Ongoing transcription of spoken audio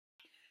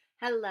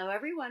Hello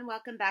everyone,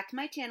 welcome back to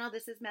my channel.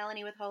 This is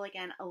Melanie with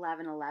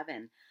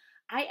wholeagain1111.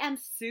 I am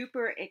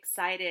super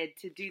excited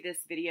to do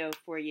this video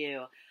for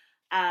you.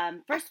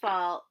 First of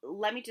all,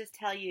 let me just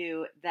tell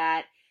you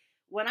that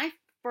when I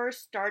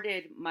first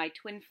started my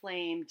twin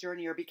flame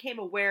journey, or became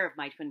aware of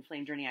my twin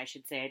flame journey, I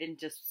should say, I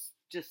didn't just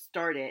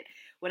start it.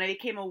 When I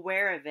became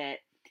aware of it,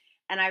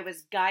 and I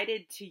was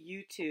guided to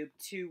YouTube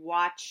to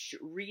watch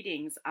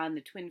readings on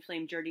the twin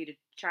flame journey to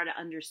try to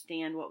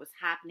understand what was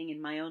happening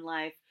in my own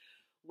life,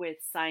 with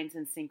signs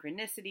and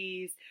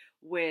synchronicities,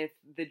 with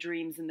the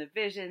dreams and the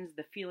visions,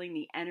 the feeling,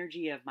 the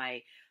energy of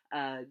my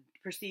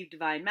perceived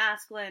divine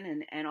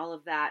masculine, and all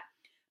of that.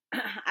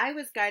 I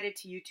was guided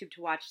to YouTube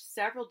to watch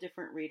several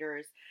different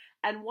readers,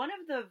 and one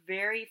of the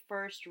very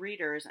first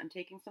readers, I'm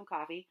taking some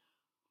coffee,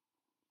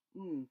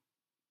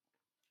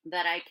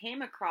 that I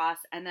came across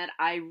and that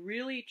I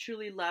really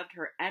truly loved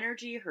her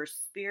energy, her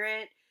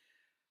spirit.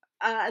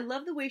 I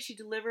love the way she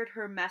delivered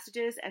her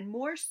messages, and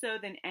more so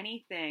than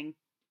anything,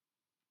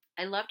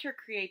 I loved her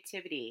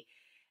creativity.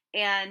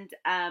 And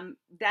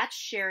that's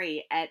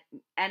Sherry at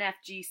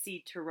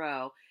NFGC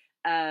Tarot,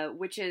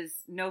 which is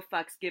No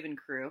Fucks Given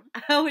Crew,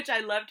 which I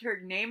loved her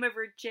name of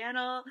her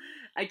channel.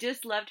 I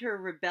just loved her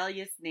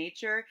rebellious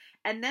nature.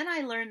 And then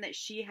I learned that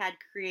she had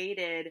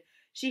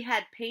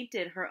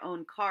painted her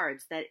own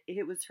cards, that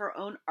it was her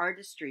own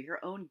artistry,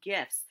 her own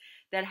gifts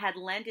that had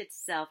lent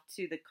itself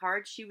to the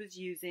cards she was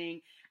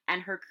using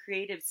and her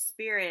creative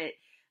spirit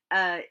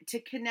to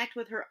connect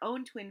with her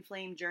own twin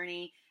flame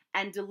journey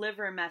and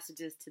deliver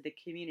messages to the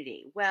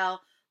community. Well,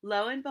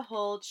 lo and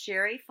behold,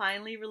 Sherry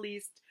finally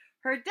released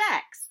her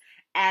decks,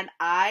 and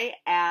I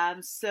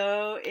am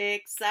so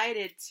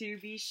excited to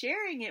be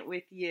sharing it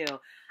with you.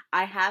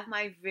 I have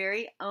my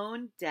very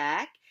own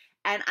deck,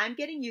 and I'm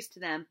getting used to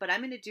them, but I'm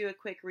going to do a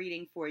quick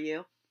reading for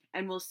you,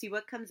 and we'll see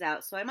what comes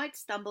out. So I might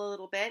stumble a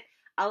little bit.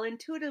 I'll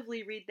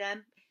intuitively read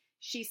them.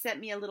 She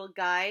sent me a little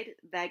guide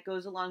that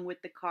goes along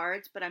with the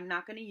cards, but I'm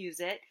not going to use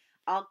it.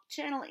 I'll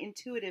channel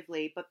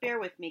intuitively, but bear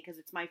with me because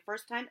it's my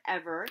first time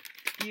ever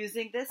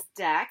using this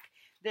deck.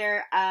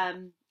 They're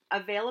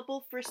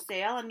available for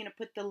sale. I'm going to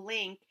put the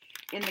link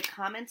in the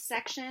comments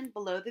section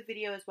below the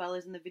video, as well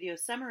as in the video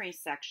summary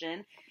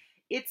section.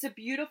 It's a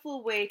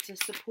beautiful way to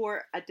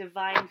support a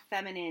divine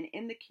feminine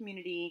in the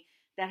community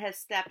that has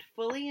stepped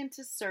fully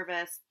into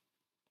service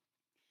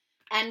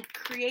and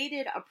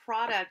created a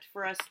product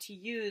for us to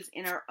use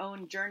in our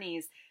own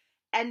journeys,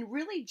 and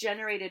really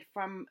generated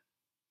from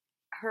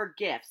her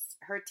gifts,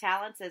 her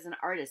talents as an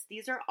artist.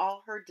 These are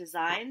all her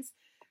designs,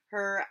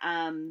 her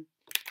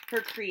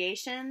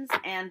creations,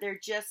 and they're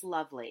just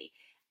lovely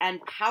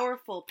and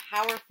powerful,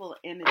 powerful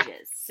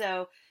images.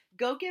 So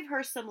go give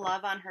her some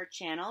love on her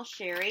channel,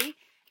 Sherry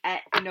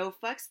at No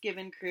Fucks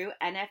Given Crew,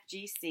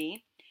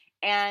 NFGC.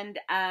 And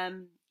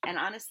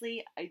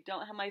honestly, I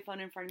don't have my phone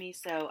in front of me,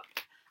 so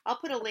I'll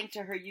put a link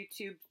to her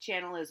YouTube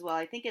channel as well.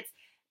 I think it's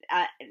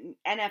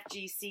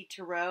NFGC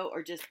Tarot,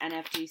 or just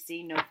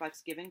NFGC, No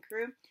Fucks Given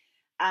Crew.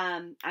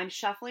 I'm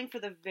shuffling for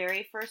the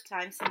very first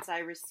time since I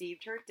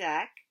received her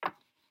deck.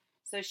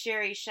 So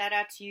Sherry, shout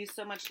out to you.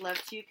 So much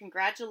love to you.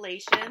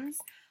 Congratulations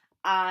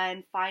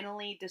on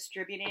finally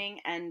distributing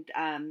and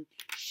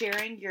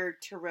sharing your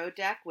tarot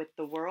deck with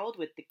the world,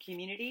 with the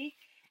community.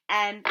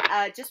 And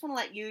just want to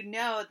let you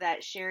know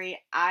that,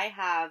 Sherry, I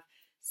have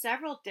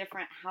several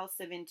different House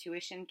of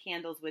Intuition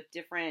candles with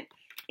different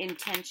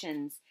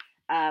intentions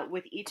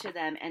with each of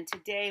them. And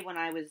today, when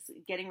I was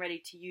getting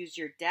ready to use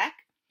your deck,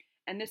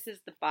 and this is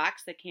the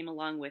box that came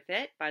along with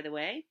it, by the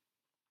way.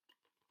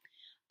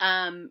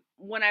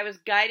 When I was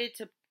guided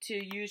to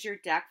use your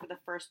deck for the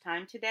first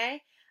time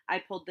today, I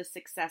pulled the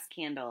success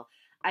candle.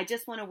 I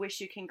just want to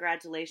wish you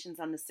congratulations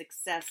on the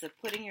success of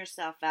putting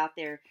yourself out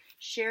there,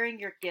 sharing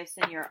your gifts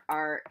and your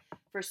art,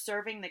 for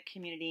serving the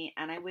community,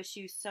 and I wish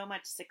you so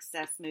much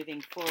success moving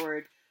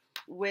forward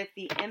with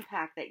the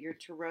impact that your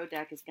tarot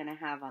deck is going to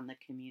have on the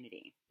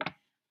community.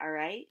 All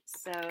right,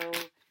 so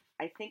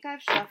I think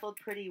I've shuffled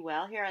pretty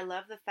well here. I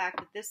love the fact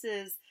that this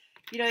is,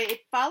 it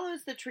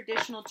follows the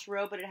traditional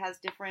tarot, but it has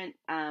different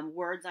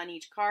words on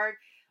each card,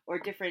 or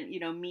different,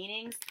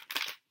 meanings.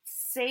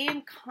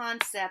 Same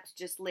concept,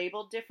 just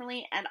labeled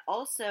differently. And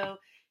also,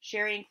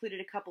 Sherry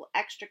included a couple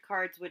extra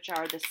cards, which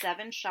are the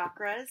 7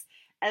 chakras,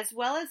 as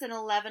well as an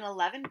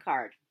 1111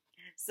 card.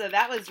 So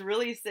that was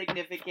really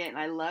significant, and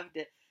I loved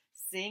it,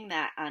 seeing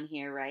that on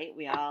here, right?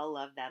 We all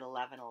love that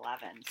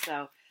 1111.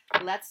 So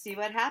let's see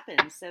what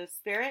happens. So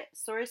Spirit,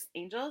 Source,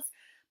 Angels,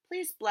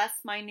 please bless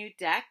my new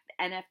deck,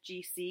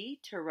 NFGC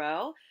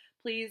Tarot.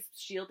 Please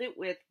shield it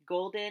with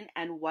golden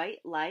and white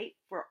light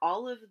for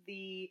all of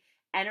the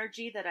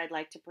energy that I'd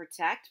like to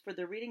protect, for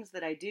the readings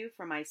that I do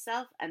for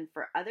myself and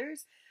for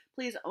others.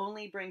 Please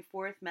only bring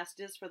forth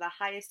messages for the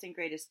highest and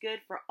greatest good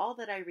for all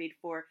that I read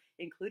for,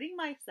 including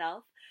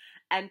myself.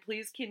 And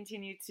please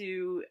continue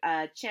to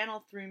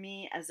channel through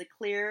me as a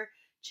clear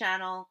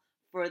channel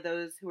for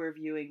those who are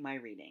viewing my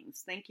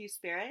readings. Thank you,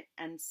 Spirit,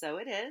 and so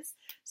it is.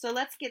 So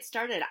let's get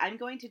started. I'm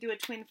going to do a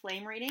twin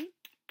flame reading.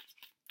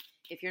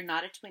 If you're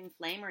not a twin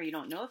flame, or you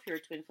don't know if you're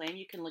a twin flame,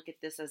 you can look at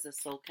this as a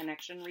soul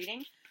connection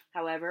reading.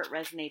 however it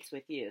resonates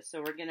with you. So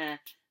we're going to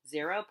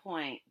 0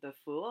 point the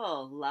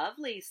Fool.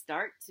 Lovely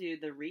start to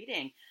the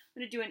reading. I'm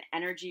going to do an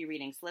energy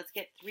reading. So let's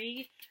get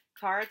 3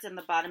 cards on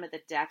the bottom of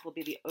the deck will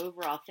be the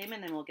overall theme,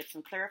 and then we'll get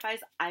some clarifies.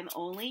 I'm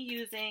only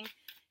using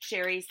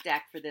Sherry's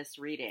deck for this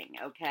reading,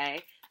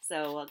 okay?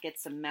 So we'll get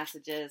some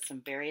messages,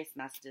 some various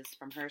messages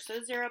from her.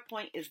 So 0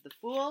 point is the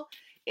Fool.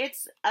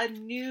 It's a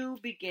new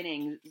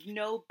beginning,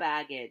 no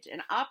baggage,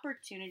 an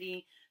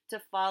opportunity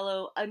to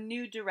follow a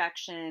new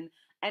direction,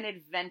 an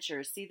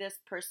adventure. See this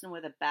person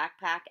with a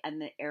backpack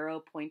and the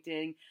arrow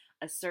pointing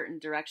a certain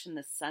direction.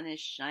 The sun is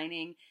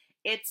shining.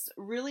 It's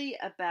really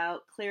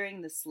about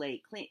clearing the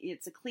slate.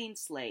 It's a clean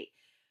slate.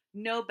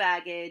 No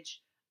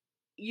baggage.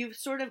 You've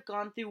sort of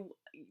gone through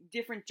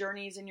different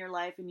journeys in your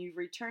life, and you've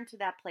returned to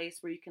that place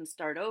where you can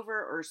start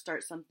over or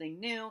start something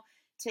new.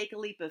 Take a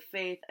leap of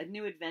faith, a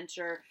new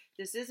adventure.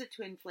 This is a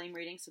twin flame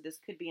reading, so this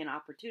could be an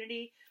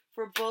opportunity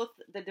for both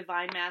the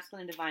divine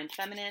masculine and divine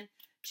feminine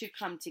to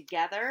come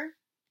together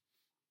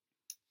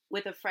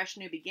with a fresh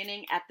new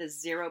beginning at the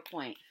 0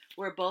 point,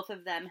 where both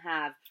of them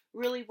have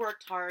really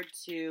worked hard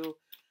to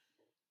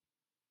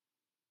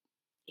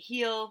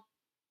heal,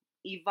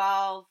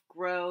 evolve,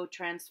 grow,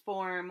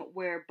 transform,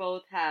 where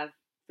both have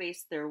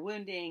faced their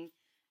wounding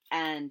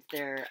and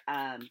their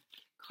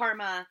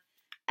karma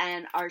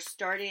and are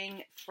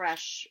starting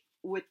fresh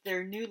with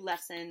their new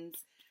lessons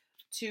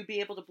to be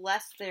able to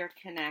bless their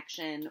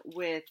connection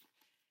with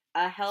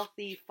a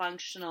healthy,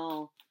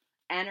 functional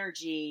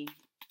energy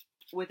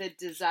with a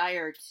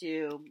desire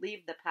to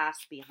leave the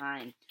past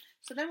behind.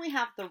 So then we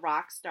have the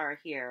rock star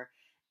here,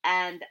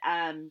 and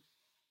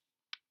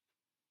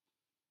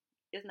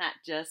isn't that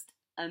just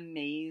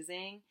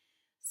amazing?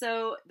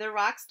 So the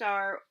rock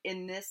star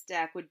in this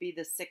deck would be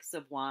the 6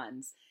 of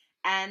Wands.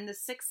 And the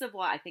 6 of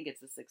Wands, I think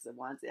it's the 6 of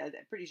Wands. I'm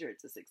pretty sure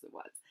it's the 6 of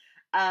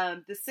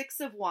Wands. The 6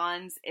 of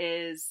Wands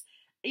is,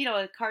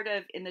 a card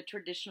of, in the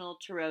traditional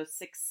tarot,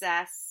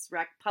 success,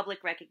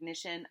 public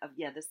recognition of,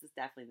 this is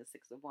definitely the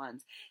 6 of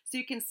Wands. So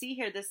you can see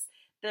here,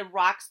 the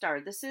rock star,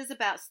 this is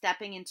about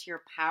stepping into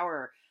your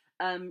power,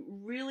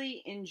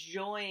 really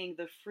enjoying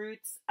the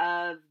fruits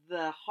of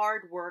the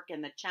hard work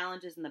and the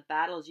challenges and the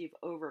battles you've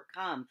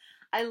overcome.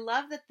 I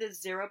love that the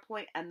 0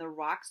 point and the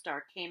rock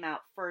star came out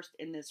first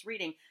in this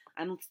reading.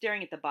 I'm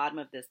staring at the bottom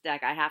of this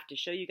deck. I have to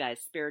show you guys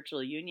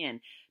spiritual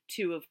union,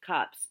 2 of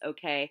Cups,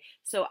 okay?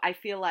 So I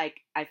feel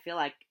like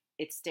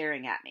it's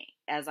staring at me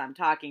as I'm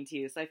talking to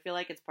you. So I feel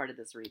like it's part of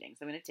this reading.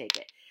 So I'm going to take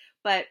it.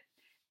 But,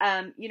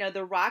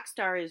 the rock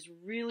star is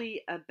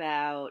really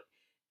about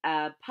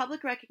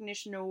public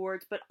recognition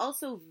awards, but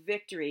also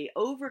victory,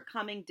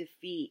 overcoming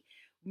defeat,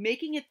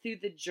 making it through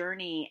the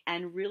journey,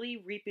 and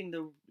really reaping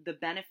the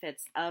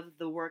benefits of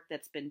the work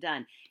that's been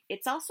done.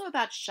 It's also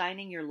about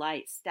shining your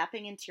light,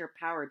 stepping into your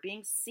power,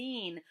 being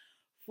seen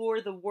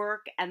for the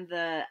work and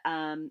the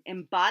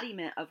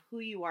embodiment of who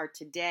you are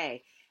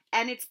today.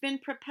 And it's been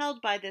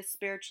propelled by this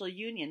spiritual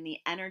union, the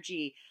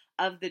energy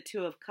of the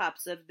 2 of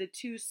Cups, of the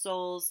 2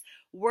 souls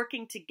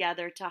working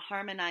together to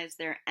harmonize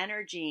their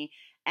energy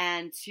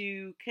and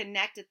to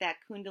connect at that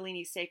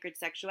Kundalini sacred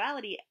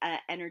sexuality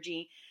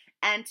energy,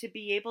 and to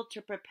be able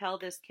to propel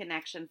this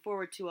connection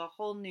forward to a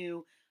whole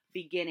new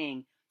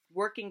beginning,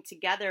 working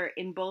together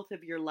in both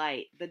of your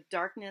light, the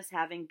darkness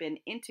having been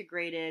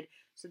integrated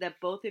so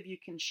that both of you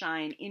can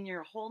shine in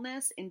your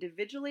wholeness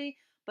individually,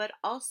 but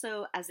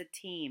also as a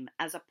team,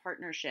 as a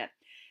partnership.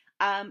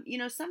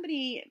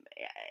 Somebody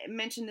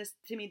mentioned this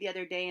to me the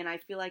other day, and I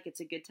feel like it's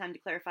a good time to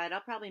clarify it.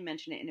 I'll probably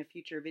mention it in a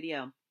future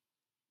video.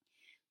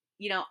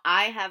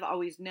 I have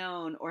always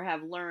known or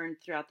have learned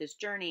throughout this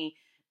journey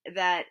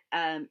that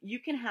you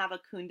can have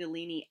a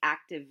Kundalini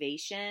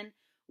activation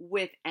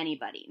with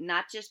anybody,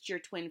 not just your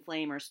twin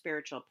flame or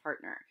spiritual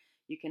partner.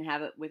 You can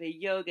have it with a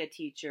yoga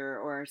teacher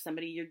or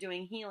somebody you're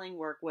doing healing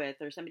work with,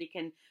 or somebody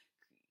can,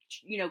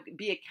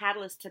 be a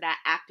catalyst to that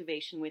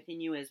activation within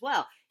you as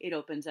well. It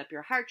opens up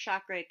your heart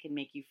chakra. It can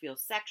make you feel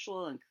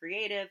sexual and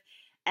creative,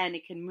 and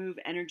it can move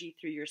energy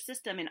through your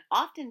system. And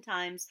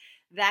oftentimes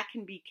that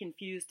can be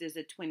confused as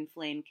a twin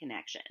flame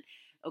connection.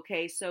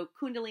 Okay, so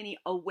Kundalini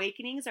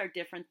awakenings are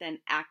different than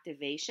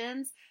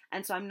activations.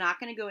 And so I'm not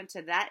going to go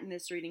into that in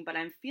this reading, but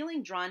I'm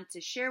feeling drawn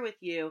to share with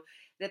you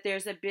that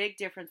there's a big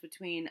difference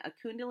between a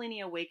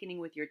Kundalini awakening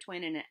with your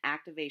twin and an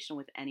activation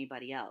with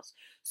anybody else.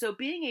 So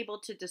being able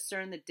to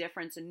discern the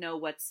difference and know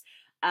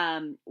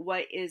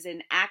what is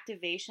an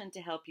activation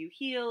to help you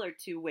heal or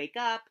to wake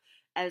up,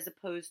 as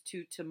opposed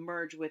to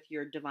merge with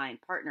your divine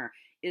partner,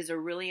 is a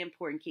really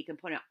important key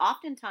component.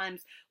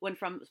 Oftentimes when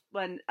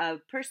a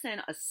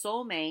person, a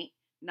soulmate,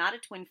 not a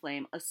twin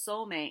flame, a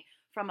soulmate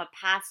from a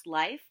past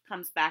life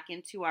comes back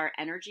into our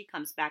energy,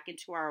 comes back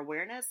into our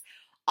awareness,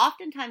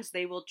 oftentimes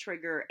they will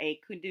trigger a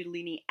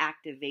Kundalini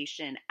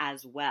activation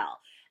as well.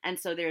 And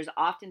so there's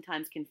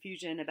oftentimes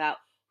confusion about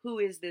who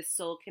is this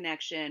soul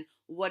connection,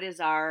 what is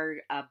our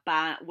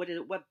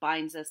what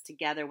binds us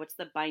together, what's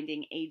the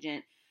binding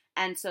agent.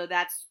 And so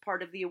that's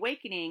part of the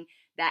awakening.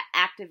 That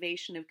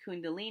activation of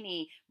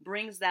Kundalini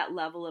brings that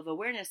level of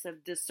awareness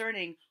of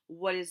discerning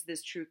what is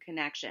this true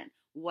connection,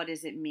 what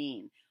does it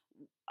mean,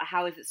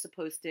 how is it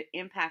supposed to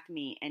impact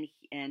me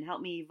and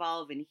help me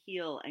evolve and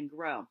heal and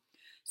grow?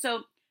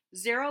 So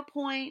 0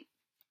 point,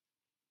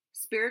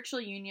 spiritual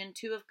union,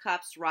 2 of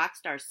cups, rock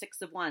star,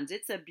 6 of wands.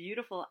 It's a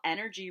beautiful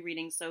energy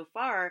reading so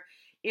far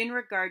in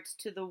regards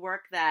to the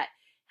work that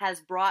has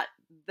brought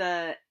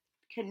the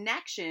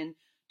connection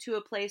to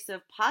a place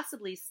of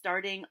possibly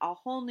starting a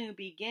whole new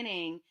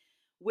beginning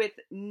with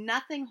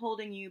nothing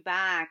holding you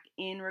back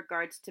in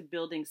regards to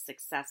building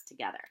success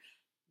together.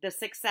 The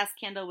success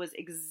candle was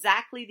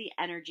exactly the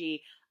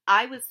energy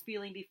I was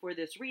feeling before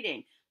this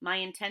reading. My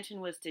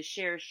intention was to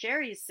share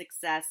Sherry's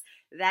success.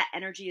 That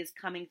energy is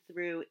coming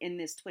through in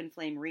this twin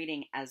flame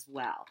reading as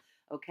well.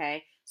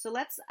 Okay, so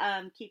let's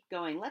keep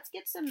going. Let's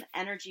get some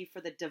energy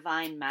for the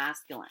divine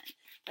masculine.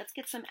 Let's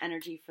get some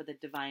energy for the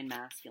divine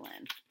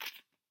masculine.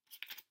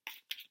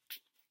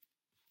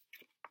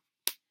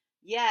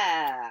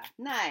 Yeah,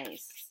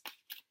 nice.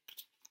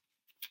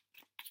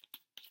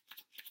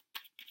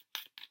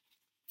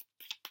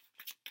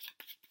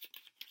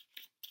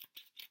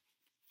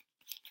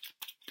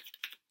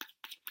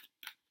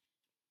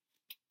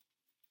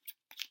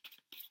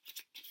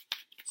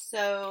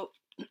 So,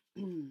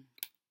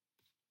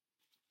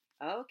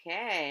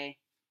 okay.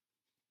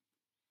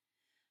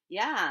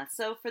 Yeah,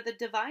 so for the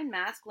divine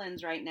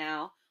masculines right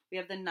now, we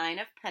have the 9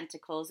 of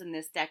Pentacles. In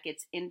this deck,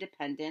 it's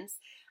independence.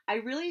 I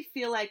really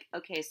feel like,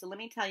 okay, so let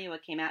me tell you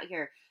what came out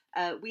here.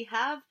 We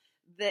have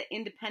the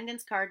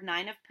independence card,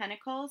 9 of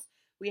Pentacles.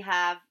 We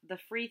have the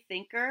free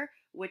thinker,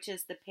 which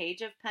is the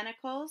Page of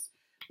Pentacles.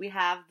 We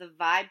have the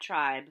vibe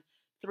tribe,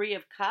 3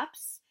 of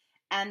Cups,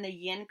 and the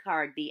yin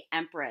card, the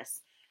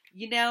Empress.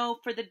 You know,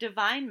 for the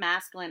divine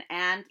masculine,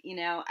 and, you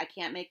know, I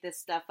can't make this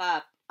stuff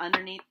up,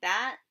 underneath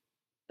that,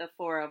 the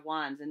 4 of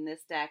wands in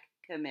this deck,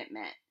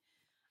 commitment.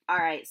 All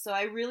right, so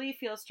I really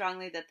feel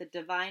strongly that the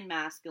divine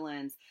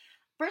masculines,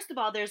 first of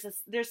all, there's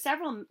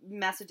several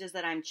messages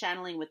that I'm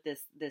channeling with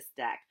this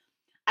deck.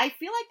 I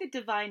feel like the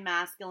divine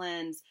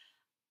masculines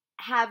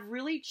have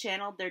really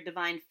channeled their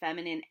divine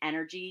feminine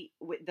energy,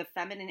 with the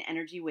feminine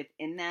energy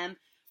within them,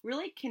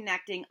 really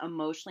connecting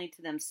emotionally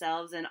to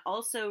themselves, and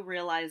also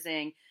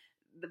realizing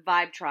the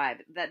vibe tribe,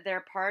 that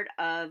they're part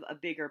of a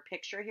bigger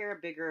picture here, a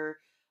bigger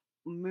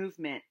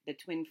movement, the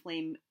twin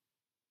flame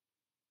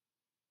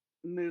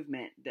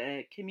movement,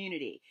 the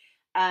community.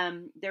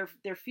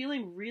 They're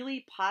feeling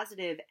really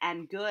positive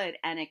and good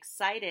and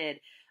excited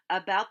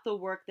about the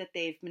work that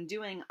they've been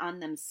doing on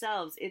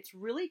themselves. It's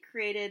really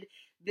created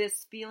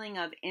this feeling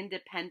of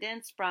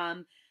independence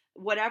from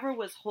whatever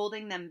was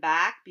holding them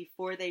back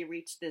before they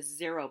reached this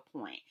 0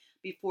 point,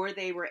 before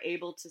they were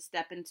able to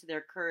step into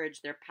their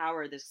courage, their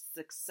power, their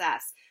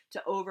success,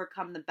 to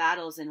overcome the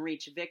battles and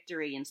reach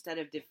victory instead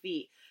of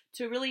defeat,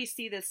 to really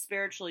see this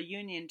spiritual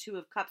union, 2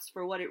 of Cups,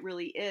 for what it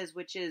really is,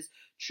 which is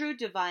true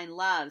divine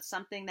love,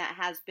 something that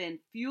has been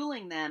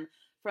fueling them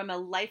from a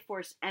life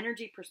force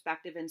energy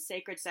perspective and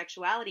sacred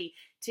sexuality,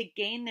 to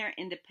gain their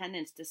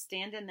independence, to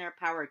stand in their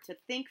power, to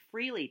think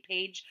freely,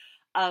 Page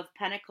of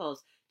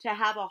Pentacles, to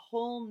have a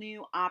whole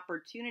new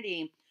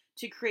opportunity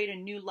to create a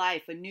new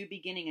life, a new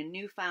beginning, a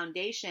new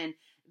foundation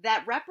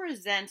that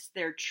represents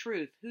their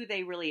truth, who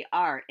they really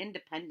are,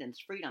 independence,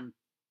 freedom.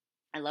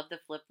 I love the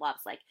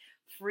flip-flops, like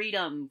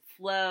freedom,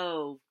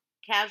 flow,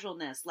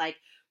 casualness, like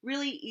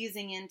really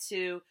easing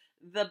into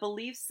the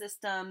belief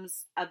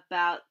systems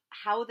about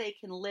how they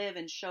can live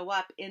and show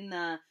up in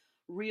the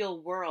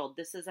real world.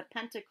 This is a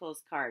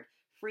Pentacles card,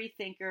 free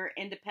thinker,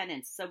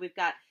 independence. So we've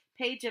got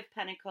Page of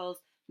Pentacles,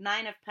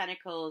 9 of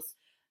Pentacles,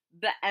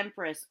 the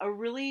Empress, a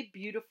really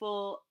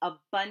beautiful,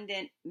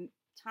 abundant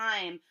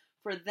time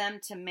for them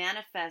to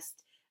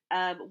manifest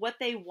what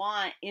they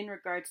want in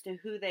regards to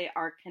who they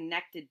are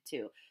connected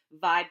to.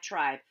 Vibe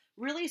tribe,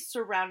 really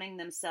surrounding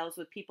themselves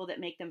with people that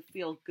make them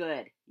feel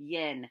good,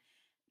 yin,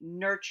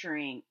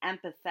 nurturing,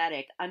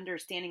 empathetic,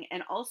 understanding,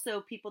 and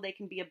also people they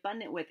can be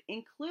abundant with,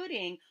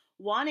 including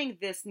wanting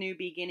this new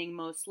beginning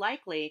most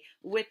likely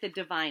with the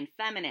divine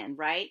feminine,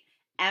 right?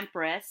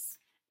 Empress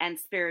and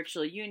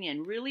spiritual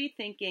union, really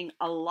thinking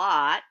a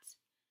lot,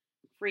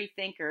 free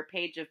thinker,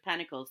 Page of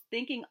Pentacles,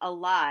 thinking a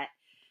lot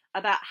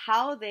about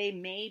how they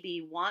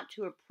maybe want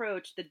to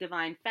approach the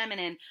divine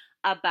feminine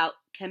about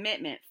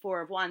commitment,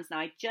 4 of wands. Now,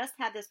 I just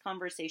had this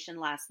conversation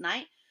last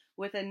night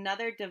with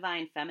another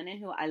divine feminine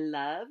who I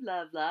love,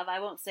 love, love.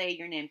 I won't say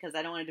your name because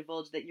I don't want to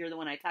divulge that you're the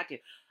one I talked to,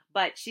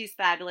 but she's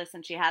fabulous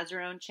and she has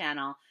her own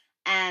channel.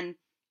 And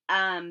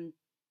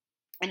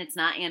it's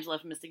not Angela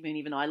from Mystic Moon,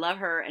 even though I love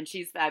her and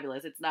she's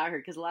fabulous. It's not her,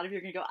 because a lot of you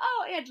are going to go,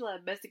 oh, Angela,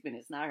 Mystic Moon.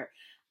 It's not her.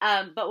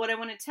 But what I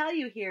want to tell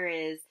you here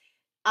is,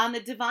 on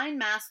the divine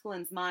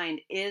masculine's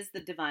mind is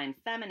the divine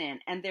feminine,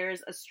 and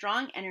there's a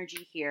strong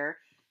energy here.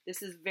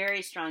 This is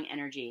very strong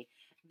energy,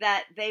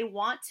 that they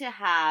want to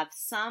have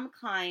some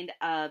kind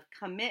of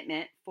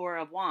commitment, 4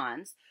 of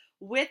wands,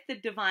 with the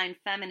divine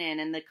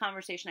feminine. And the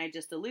conversation I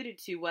just alluded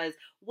to was,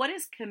 what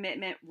does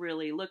commitment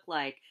really look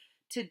like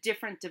to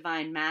different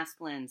divine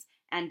masculines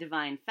and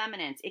divine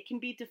feminines? It can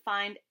be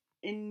defined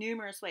in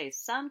numerous ways.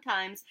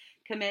 Sometimes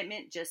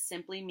commitment just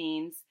simply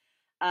means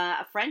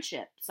a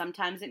friendship.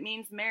 Sometimes it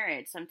means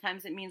marriage.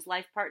 Sometimes it means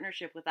life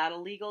partnership without a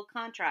legal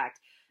contract.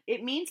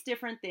 It means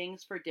different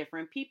things for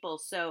different people.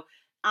 So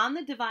on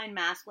the divine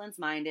masculine's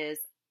mind is,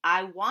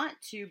 I want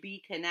to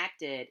be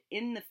connected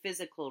in the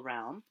physical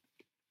realm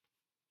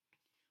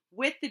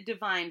with the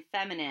divine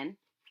feminine,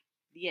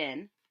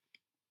 yin,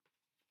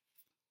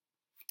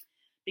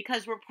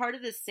 because we're part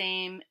of the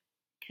same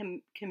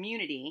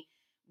community.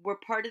 We're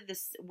part of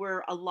this,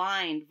 we're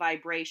aligned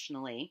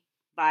vibrationally,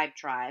 vibe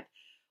tribe.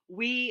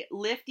 We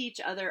lift each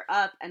other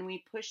up and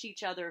we push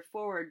each other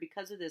forward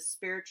because of this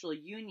spiritual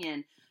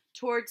union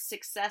towards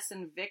success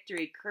and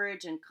victory,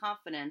 courage and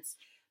confidence,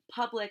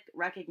 public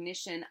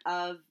recognition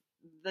of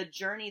the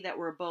journey that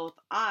we're both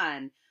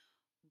on.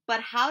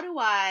 But how do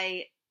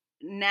I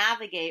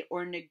navigate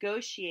or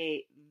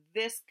negotiate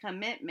this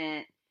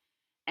commitment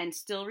and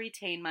still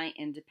retain my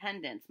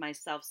independence, my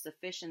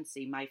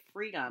self-sufficiency, my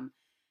freedom,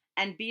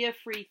 and be a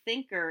free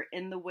thinker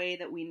in the way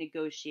that we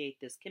negotiate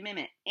this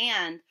commitment?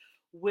 And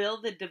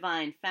will the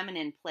divine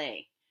feminine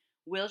play?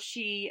 Will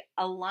she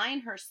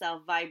align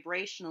herself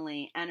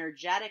vibrationally,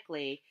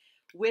 energetically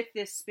with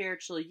this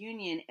spiritual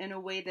union in a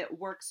way that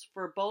works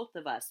for both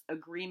of us,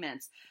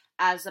 agreements,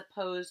 as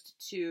opposed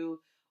to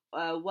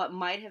what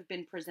might have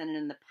been presented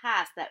in the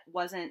past that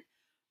wasn't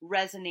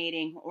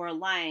resonating or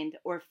aligned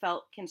or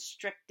felt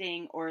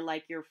constricting or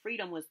like your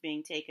freedom was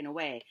being taken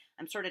away?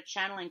 I'm sort of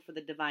channeling for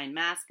the divine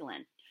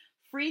masculine.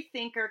 Free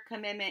thinker,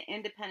 commitment,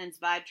 independence,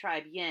 vibe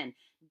tribe, yin.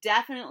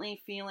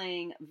 Definitely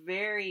feeling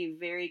very,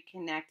 very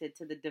connected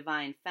to the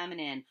divine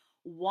feminine,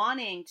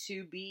 wanting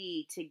to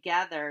be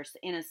together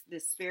in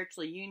this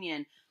spiritual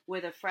union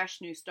with a fresh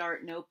new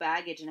start, no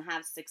baggage, and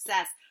have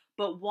success,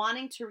 but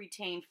wanting to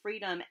retain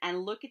freedom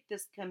and look at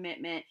this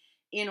commitment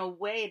in a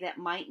way that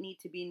might need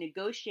to be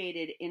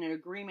negotiated in an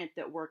agreement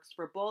that works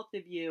for both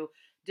of you,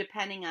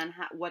 depending on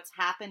what's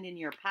happened in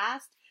your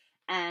past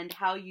and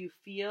how you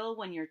feel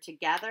when you're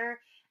together.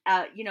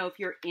 If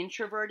you're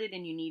introverted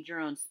and you need your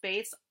own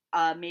space,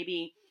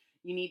 maybe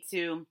you need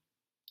to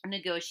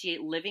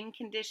negotiate living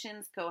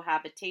conditions,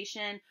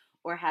 cohabitation,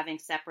 or having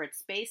separate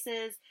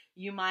spaces.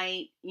 You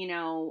might,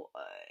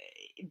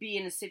 be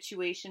in a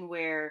situation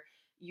where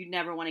you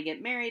never want to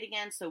get married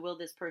again. So will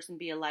this person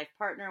be a life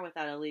partner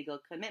without a legal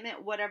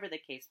commitment? Whatever the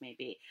case may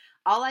be.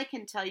 All I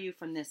can tell you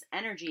from this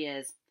energy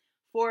is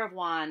Four of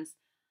Wands,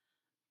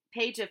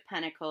 Page of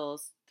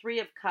Pentacles, Three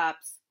of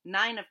Cups,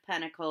 Nine of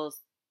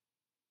Pentacles,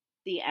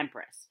 the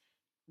Empress.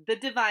 The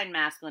divine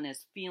masculine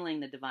is feeling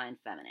the divine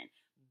feminine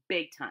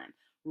big time,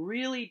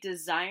 really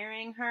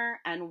desiring her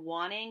and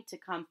wanting to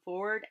come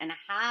forward and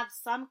have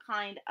some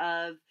kind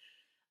of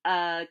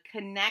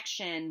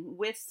connection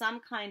with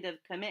some kind of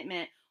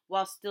commitment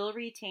while still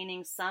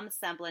retaining some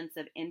semblance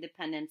of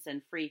independence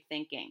and free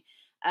thinking.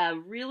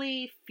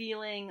 Really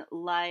feeling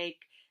like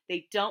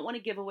they don't want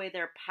to give away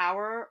their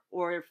power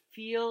or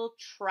feel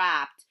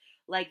trapped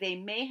like they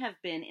may have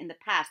been in the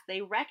past.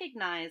 They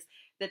recognize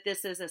that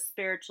this is a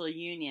spiritual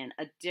union,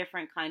 a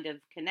different kind of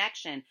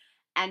connection.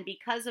 And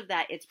because of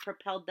that, it's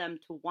propelled them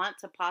to want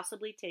to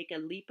possibly take a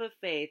leap of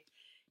faith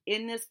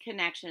in this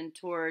connection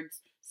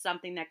towards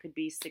something that could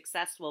be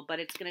successful, but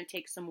it's going to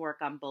take some work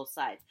on both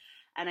sides.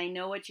 And I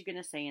know what you're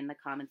going to say in the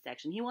comment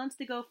section. He wants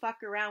to go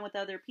fuck around with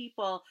other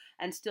people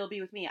and still be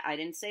with me. I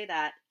didn't say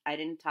that. I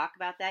didn't talk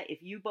about that.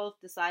 If you both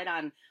decide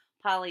on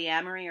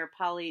polyamory or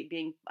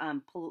being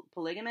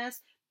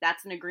polygamous,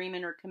 that's an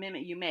agreement or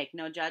commitment you make.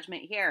 No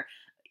judgment here.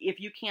 If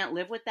you can't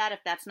live with that, if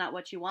that's not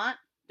what you want,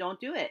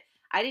 don't do it.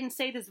 I didn't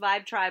say this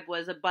vibe tribe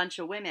was a bunch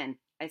of women.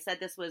 I said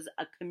this was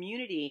a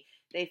community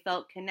they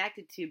felt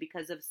connected to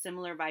because of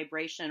similar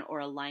vibration or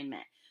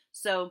alignment.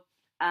 So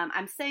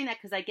I'm saying that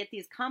because I get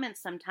these comments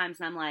sometimes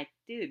and I'm like,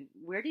 dude,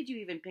 where did you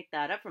even pick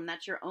that up from?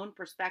 That's your own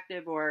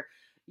perspective, or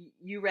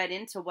you read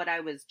into what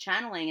I was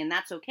channeling, and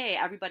that's okay.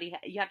 Everybody,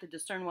 you have to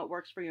discern what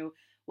works for you,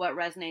 what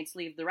resonates,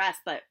 leave the rest.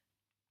 But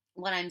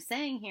what I'm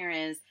saying here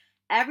is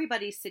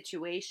everybody's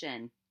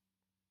situation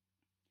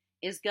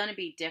is going to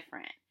be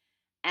different.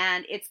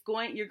 And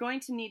you're going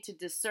to need to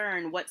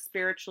discern what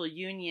spiritual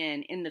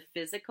union in the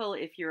physical,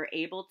 if you're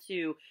able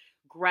to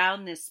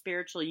ground this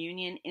spiritual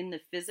union in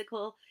the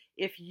physical.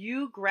 If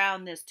you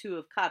ground this Two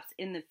of Cups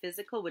in the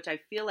physical, which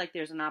I feel like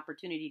there's an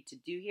opportunity to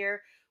do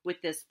here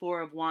with this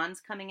Four of Wands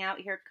coming out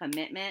here,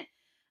 commitment,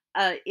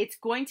 it's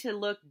going to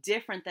look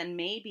different than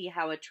maybe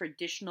how a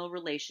traditional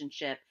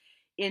relationship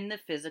in the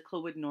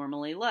physical would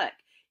normally look.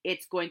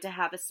 It's going to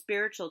have a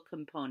spiritual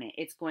component.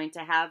 It's going to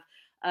have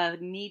a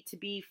need to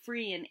be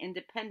free and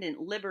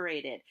independent,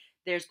 liberated.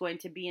 There's going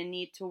to be a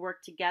need to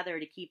work together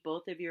to keep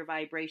both of your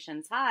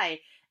vibrations high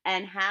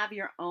and have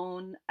your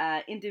own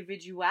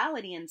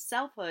individuality and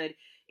selfhood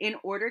in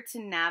order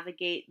to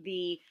navigate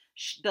the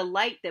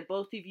light that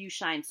both of you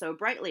shine so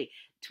brightly.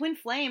 Twin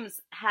flames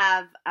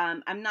have,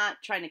 I'm not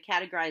trying to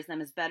categorize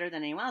them as better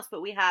than anyone else,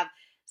 but we have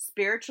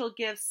spiritual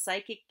gifts,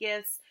 psychic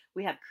gifts,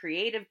 we have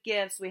creative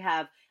gifts, we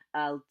have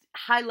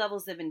high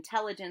levels of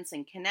intelligence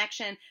and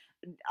connection,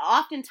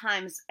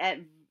 oftentimes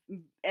at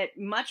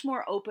much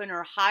more open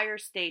or higher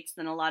states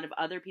than a lot of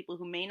other people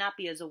who may not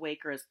be as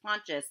awake or as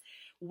conscious.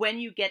 when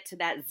you get to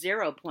that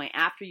 0 point,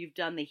 after you've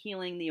done the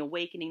healing, the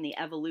awakening, the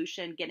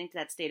evolution, getting to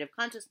that state of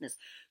consciousness.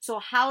 So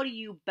how do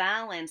you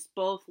balance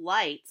both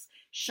lights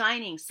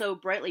shining so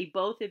brightly,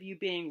 both of you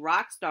being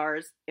rock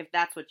stars, if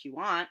that's what you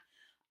want,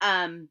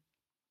 and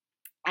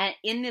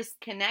in this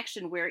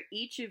connection where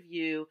each of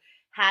you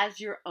has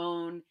your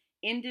own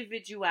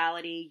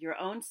individuality, your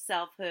own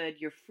selfhood,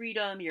 your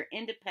freedom, your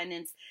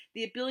independence,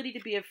 the ability to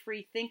be a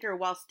free thinker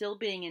while still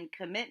being in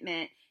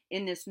commitment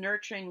in this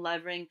nurturing,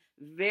 loving,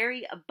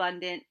 very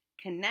abundant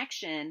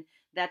connection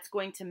that's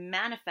going to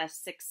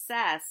manifest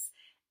success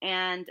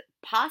and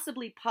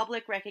possibly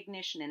public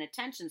recognition and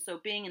attention. So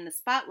being in the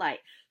spotlight.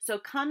 So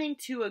coming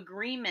to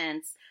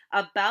agreements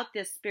about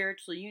this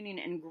spiritual union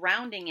and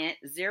grounding it,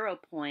 0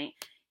 point,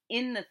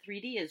 in the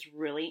 3D is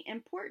really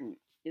important.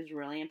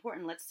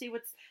 Let's see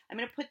I'm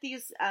going to put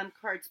these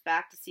cards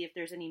back to see if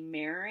there's any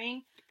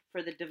mirroring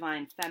for the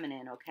Divine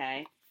Feminine,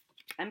 okay?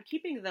 I'm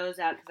keeping those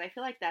out because I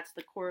feel like that's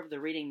the core of the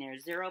reading there.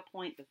 0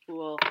 point, the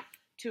Fool,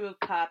 2 of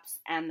Cups,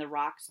 and the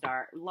Rock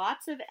Star.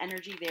 Lots of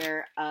energy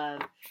there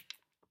of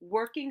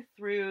working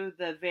through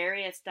the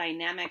various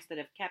dynamics that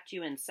have kept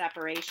you in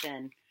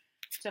separation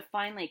to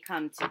finally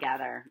come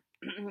together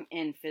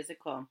in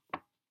physical.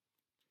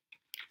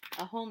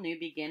 A whole new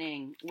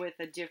beginning with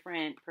a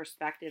different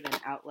perspective and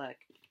outlook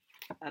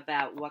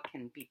about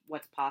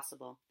what's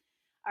possible.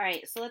 All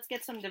right, so let's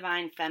get some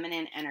Divine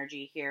Feminine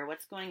energy here.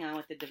 What's going on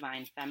with the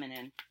Divine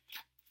Feminine?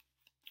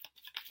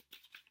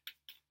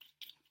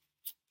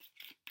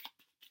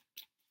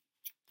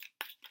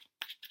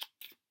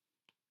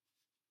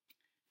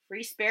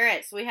 Free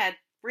Spirit. So we had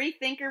Free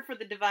Thinker for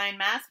the Divine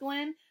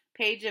Masculine,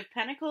 Page of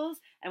Pentacles,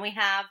 and we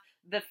have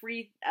the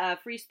Free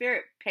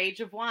Spirit, Page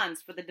of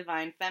Wands for the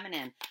Divine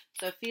Feminine.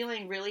 So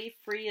feeling really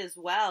free as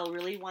well,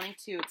 really wanting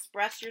to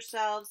express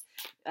yourselves,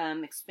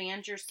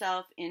 expand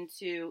yourself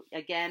into,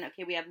 again,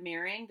 okay, we have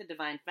mirroring. The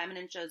Divine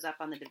Feminine shows up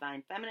on the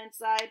Divine Feminine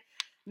side.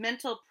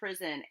 Mental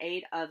Prison,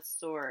 8 of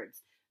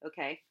Swords.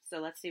 Okay, so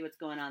let's see what's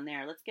going on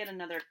there. Let's get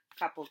another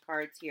couple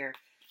cards here.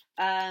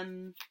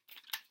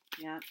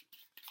 Yeah.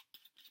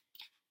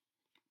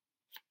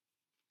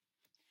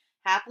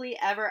 Happily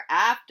Ever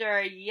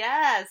After.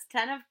 Yes.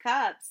 10 of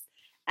Cups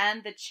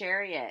and the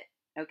Chariot.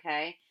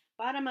 Okay.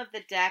 Bottom of the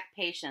deck,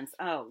 Patience.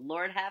 Oh,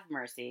 Lord have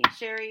mercy.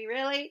 Sherry,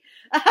 really?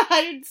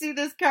 I didn't see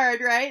this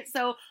card, right?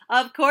 So,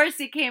 of course,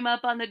 it came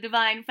up on the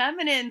Divine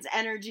Feminine's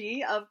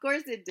energy. Of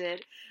course it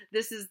did.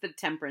 This is the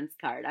Temperance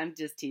card. I'm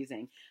just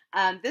teasing.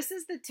 This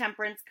is the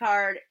Temperance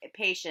card,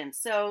 Patience.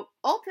 So,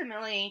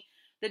 ultimately,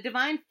 the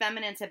Divine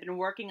Feminines have been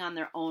working on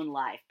their own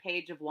life.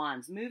 Page of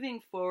Wands.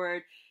 Moving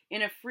forward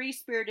in a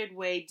free-spirited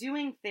way,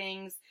 doing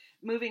things,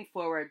 moving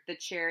forward, the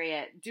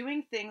Chariot,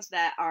 doing things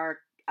that are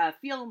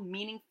feel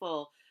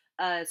meaningful,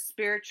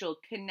 spiritual,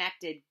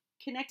 connected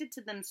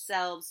to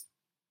themselves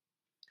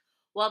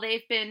while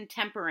they've been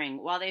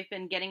tempering, while they've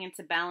been getting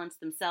into balance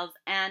themselves,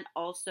 and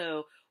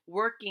also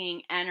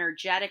working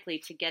energetically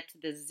to get to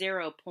the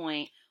 0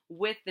 point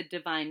with the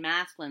Divine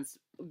Masculines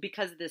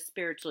because of this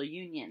spiritual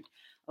union.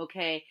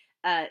 Okay.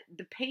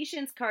 The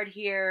Patience card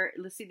here,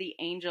 let's see the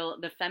angel,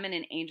 the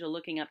feminine angel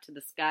looking up to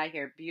the sky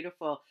here.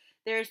 Beautiful.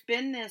 There's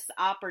been this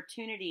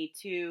opportunity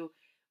to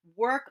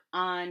work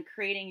on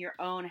creating your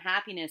own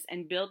happiness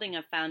and building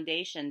a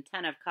foundation,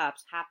 10 of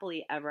Cups,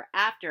 happily ever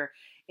after,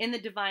 in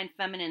the Divine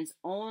Feminine's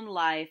own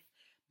life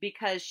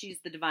because she's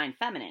the Divine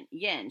Feminine,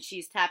 Yin.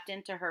 She's tapped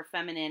into her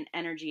feminine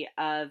energy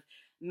of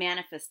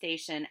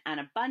manifestation and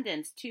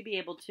abundance to be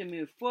able to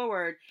move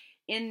forward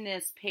in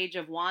this Page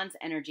of Wands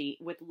energy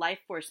with life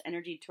force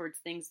energy towards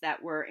things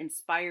that were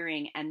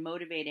inspiring and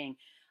motivating,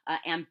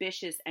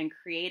 ambitious and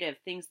creative,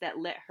 things that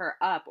lit her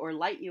up or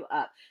light you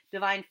up.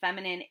 Divine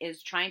Feminine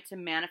is trying to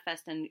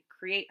manifest and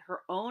create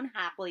her own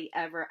happily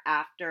ever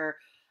after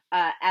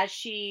as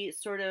she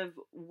sort of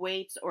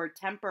waits or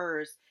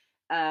tempers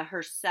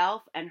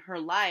herself and her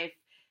life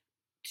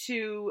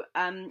to,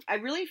 I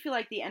really feel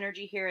like the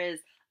energy here is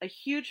a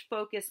huge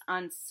focus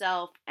on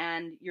self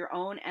and your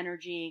own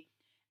energy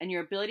and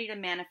your ability to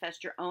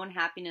manifest your own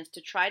happiness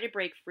to try to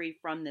break free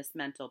from this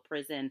mental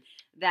prison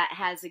that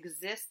has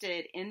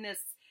existed in this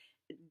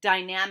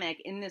dynamic,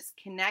 in this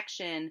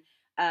connection,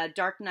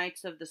 dark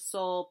nights of the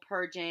soul,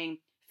 purging,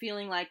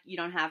 feeling like you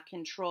don't have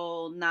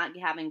control, not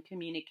having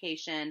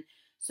communication.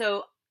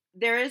 So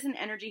there is an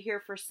energy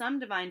here for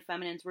some Divine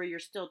Feminines where you're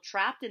still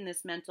trapped in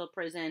this mental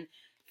prison,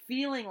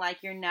 feeling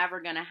like you're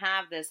never going to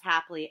have this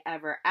happily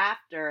ever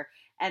after.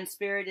 And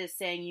Spirit is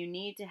saying you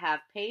need to have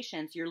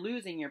patience. You're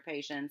losing your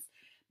patience.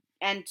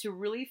 And to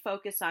really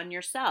focus on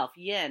yourself.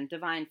 Yin,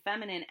 Divine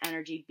Feminine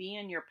energy, be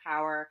in your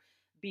power,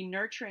 be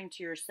nurturing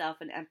to yourself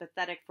and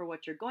empathetic for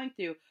what you're going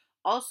through.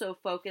 Also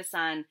focus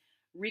on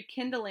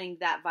rekindling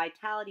that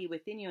vitality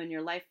within you and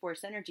your life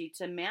force energy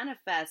to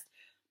manifest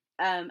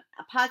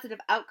positive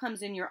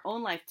outcomes in your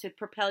own life to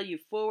propel you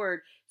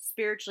forward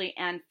spiritually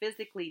and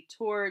physically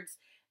towards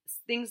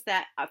things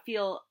that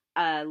feel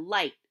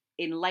light,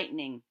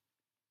 enlightening,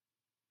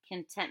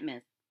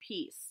 contentment,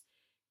 peace,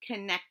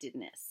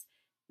 connectedness,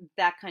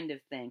 that kind of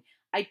thing.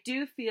 I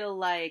do feel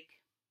like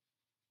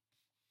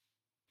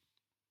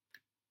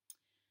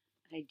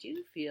I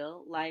do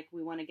feel like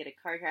we want to get a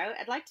card here.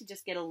 I'd like to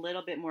just get a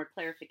little bit more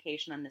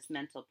clarification on this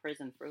mental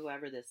prison for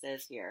whoever this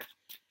is here.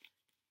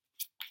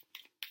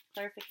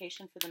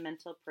 Clarification for the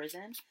mental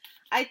prison.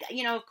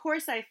 Of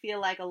course, I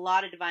feel like a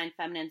lot of divine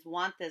feminines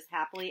want this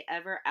happily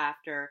ever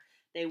after.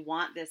 They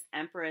want this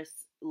empress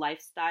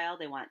lifestyle.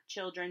 They want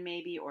children,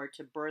 maybe, or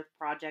to birth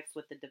projects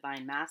with the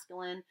divine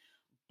masculine,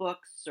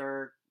 books,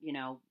 or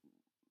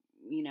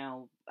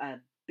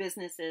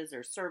businesses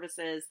or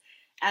services,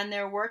 and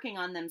they're working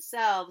on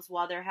themselves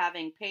while they're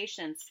having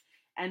patience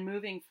and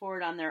moving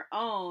forward on their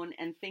own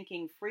and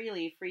thinking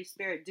freely, free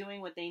spirit, doing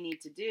what they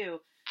need to do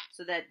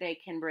so that they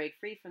can break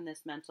free from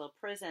this mental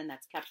prison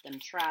that's kept them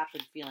trapped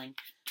and feeling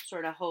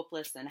sort of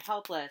hopeless and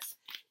helpless.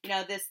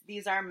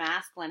 These are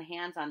masculine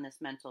hands on this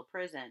mental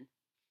prison.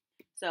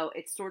 So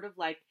it's sort of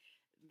like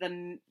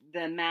the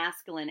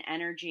masculine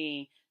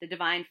energy, the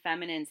divine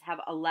feminines have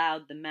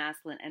allowed the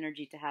masculine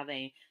energy to have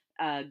a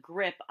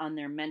grip on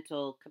their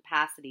mental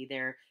capacity,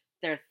 their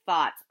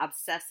thoughts,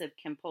 obsessive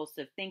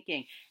compulsive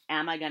thinking.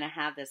 Am I going to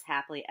have this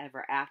happily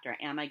ever after?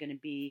 Am I going to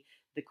be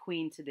the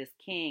queen to this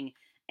king?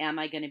 Am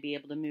I going to be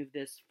able to move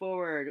this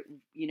forward,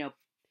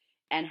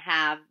 and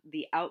have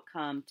the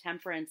outcome?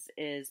 Temperance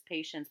is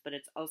patience, but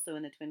it's also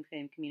in the twin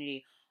flame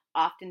community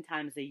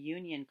oftentimes a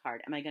union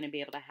card. Am I going to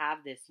be able to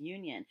have this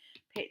union?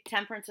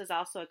 Temperance is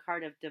also a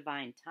card of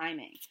divine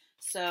timing.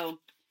 So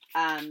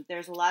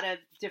there's a lot of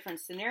different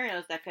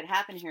scenarios that could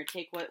happen here.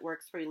 Take what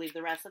works for you, leave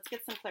the rest. Let's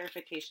get some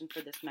clarification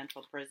for this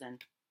mental prison.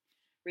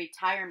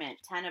 Retirement,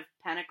 10 of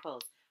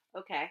Pentacles.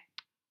 Okay.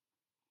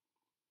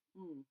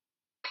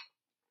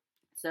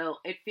 So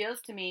it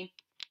feels to me,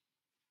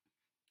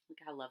 look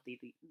how lovely,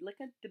 look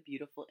at the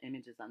beautiful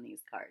images on these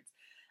cards.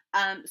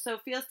 So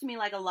it feels to me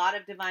like a lot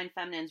of divine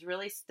feminines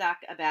really stuck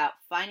about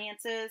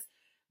finances,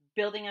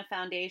 building a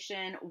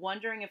foundation,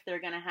 wondering if they're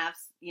going to have,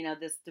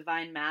 this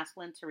divine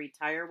masculine to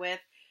retire with,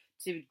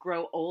 to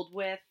grow old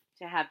with,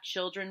 to have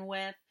children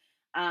with,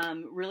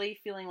 really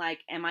feeling like,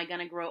 am I going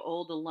to grow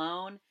old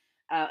alone?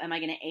 Am I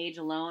going to age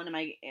alone?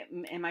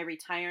 Am I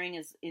retiring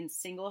as in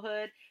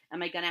singlehood?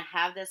 Am I going to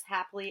have this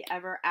happily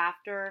ever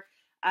after?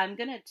 I'm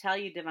going to tell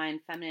you, divine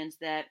feminines,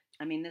 that,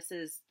 this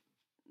is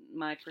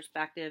my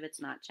perspective.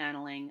 It's not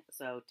channeling,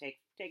 so take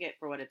it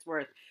for what it's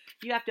worth.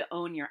 You have to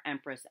own your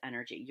empress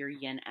energy, your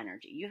yin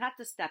energy. You have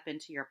to step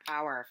into your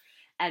power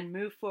and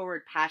move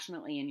forward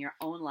passionately in your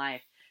own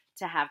life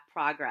to have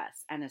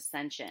progress and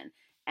ascension.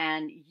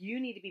 And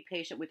you need to be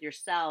patient with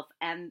yourself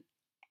and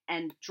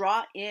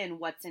draw in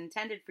what's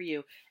intended for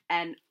you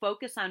and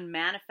focus on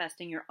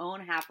manifesting your own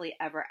happily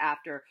ever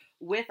after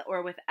with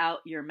or without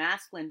your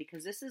masculine,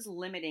 because this is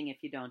limiting if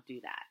you don't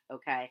do that,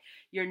 okay?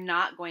 You're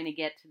not going to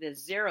get to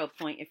this 0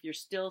 point if you're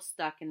still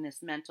stuck in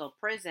this mental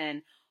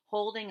prison,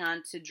 holding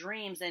on to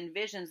dreams and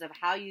visions of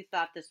how you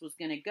thought this was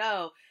going to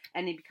go,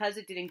 and because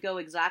it didn't go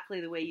exactly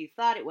the way you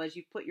thought it was,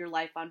 you put your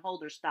life on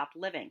hold or stopped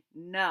living.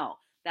 No,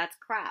 that's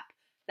crap.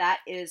 That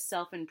is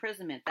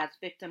self-imprisonment. That's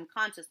victim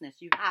consciousness.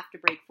 You have to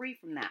break free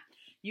from that.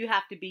 You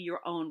have to be your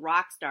own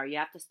rock star. You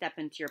have to step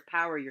into your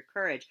power, your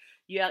courage.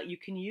 You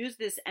can use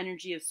this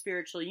energy of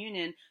spiritual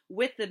union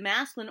with the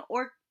masculine,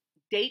 or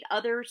date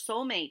other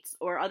soulmates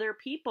or other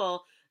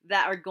people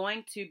that are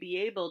going to be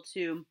able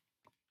to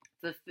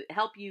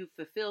help you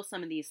fulfill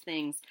some of these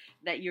things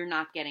that you're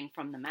not getting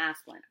from the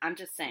masculine. I'm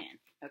just saying,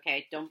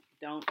 okay? Don't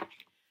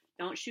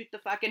shoot the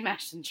fucking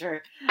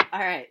messenger. All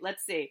right,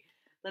 let's see.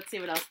 Let's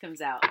see what else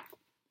comes out.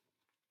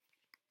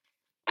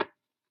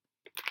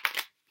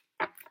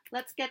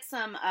 Let's get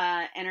some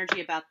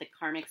energy about the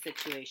karmic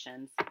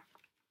situations.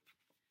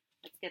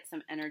 Let's get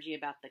some energy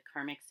about the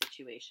karmic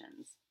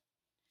situations.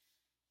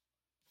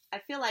 I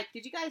feel like,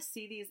 did you guys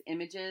see these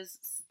images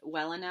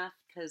well enough?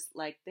 Because,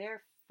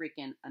 they're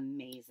freaking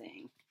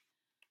amazing.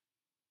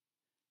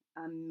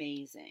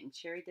 Amazing.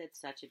 Sherry did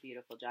such a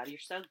beautiful job. You're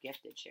so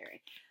gifted, Sherry.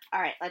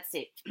 All right, let's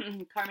see.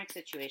 Karmic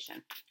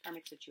situation.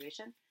 Karmic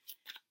situation.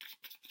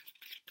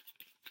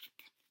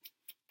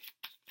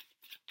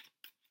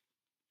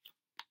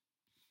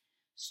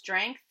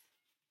 Strength,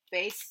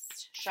 base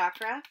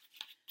chakra.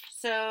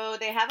 So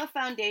they have a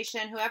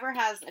foundation. Whoever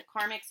has a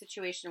karmic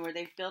situation where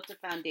they've built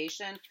a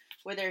foundation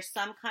where there's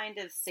some kind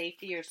of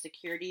safety or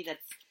security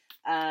that's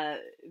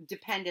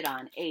depended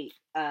on. 8,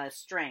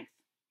 strength.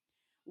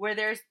 Where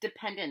there's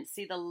dependence.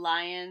 See the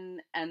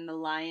lion and the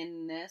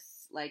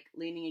lioness,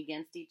 leaning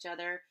against each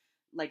other,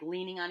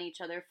 leaning on each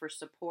other for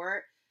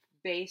support.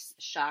 Base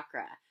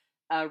chakra.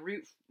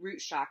 Root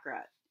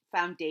chakra.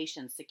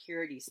 Foundation,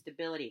 security,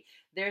 stability.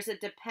 There's a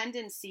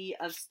dependency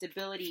of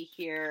stability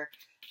here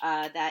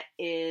that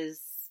is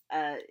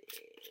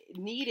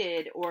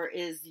needed, or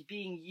is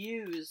being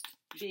used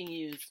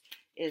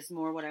is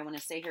more what I want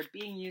to say here,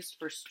 being used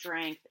for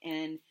strength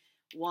in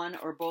one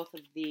or both of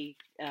the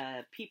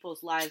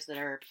people's lives that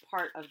are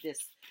part of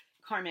this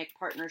karmic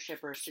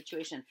partnership or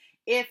situation.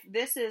 If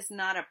this is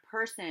not a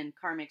person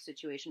karmic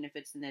situation, if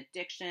it's an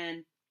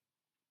addiction,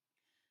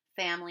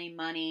 family,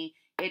 money,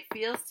 it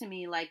feels to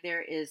me like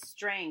there is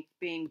strength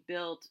being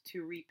built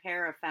to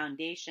repair a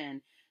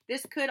foundation.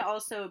 This could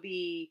also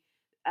be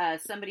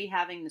somebody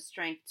having the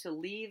strength to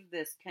leave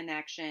this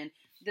connection.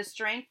 The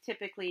strength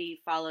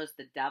typically follows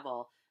the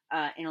devil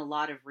in a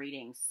lot of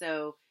readings.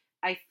 So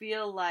I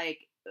feel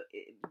like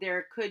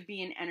there could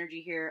be an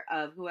energy here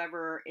of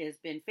whoever has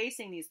been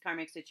facing these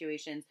karmic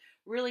situations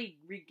really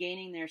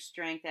regaining their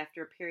strength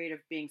after a period of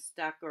being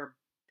stuck or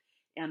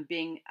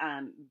being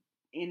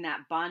in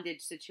that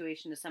bondage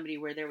situation to somebody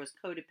where there was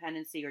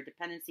codependency or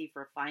dependency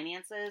for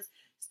finances,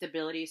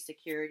 stability,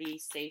 security,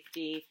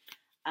 safety.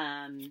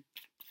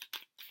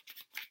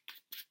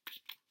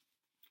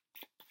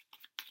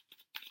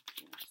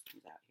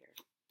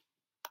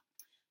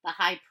 The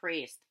High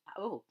Priest.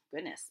 Oh,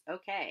 goodness.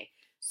 Okay.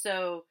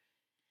 So,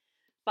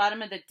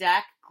 bottom of the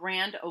deck,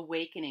 Grand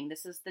Awakening.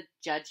 This is the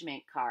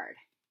Judgment card.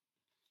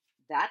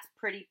 That's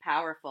pretty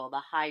powerful.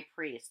 The High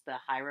Priest, the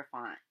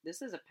Hierophant.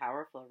 This is a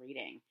powerful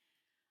reading.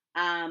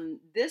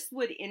 This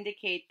would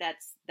indicate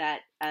that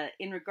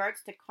in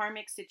regards to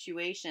karmic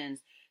situations,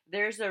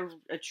 there's a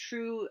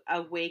true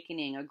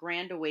awakening, a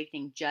grand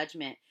awakening,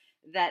 judgment,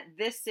 that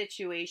this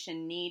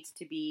situation needs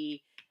to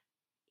be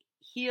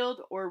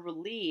healed or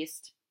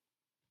released,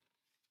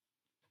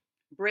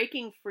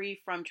 breaking free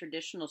from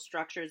traditional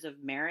structures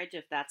of marriage,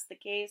 if that's the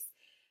case,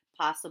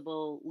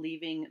 possible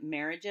leaving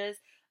marriages.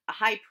 A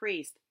High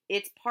Priest,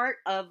 it's part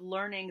of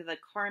learning the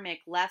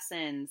karmic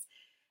lessons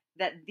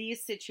that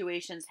these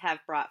situations have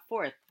brought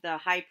forth. The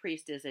High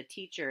Priest is a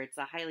teacher. It's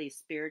a highly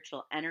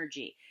spiritual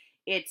energy.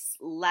 It's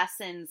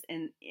lessons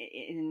in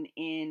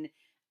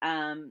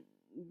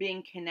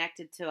being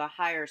connected to a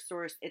higher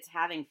source. It's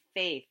having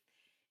faith.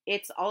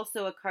 It's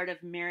also a card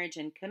of marriage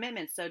and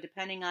commitment. So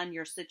depending on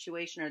your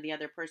situation or the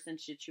other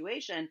person's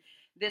situation,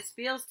 this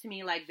feels to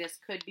me like this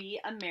could be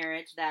a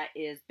marriage that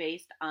is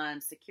based on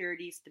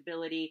security,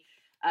 stability,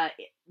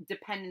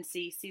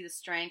 dependency, see the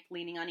strength,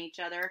 leaning on each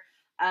other.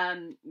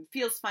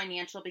 Feels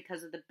financial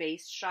because of the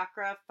base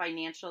chakra,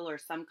 financial or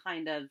some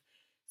kind of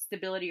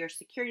stability or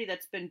security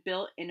that's been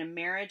built in a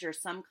marriage or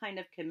some kind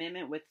of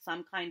commitment with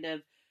some kind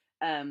of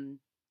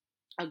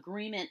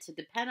agreement to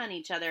depend on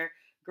each other.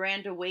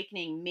 Grand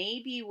Awakening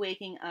may be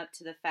waking up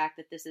to the fact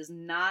that this is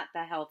not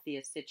the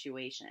healthiest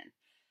situation,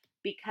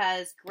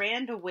 because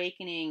Grand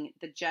Awakening,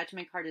 the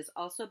Judgment card, is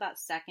also about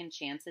second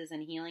chances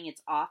and healing.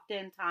 It's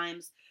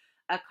oftentimes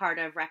a card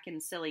of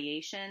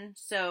reconciliation.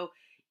 So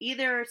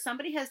either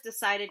somebody has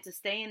decided to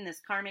stay in this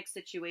karmic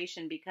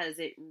situation because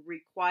it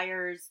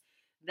requires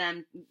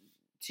them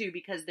to,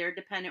 because they're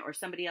dependent or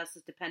somebody else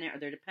is dependent or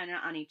they're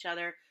dependent on each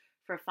other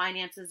for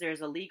finances.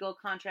 There's a legal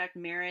contract,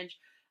 marriage.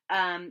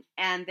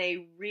 And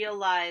they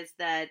realize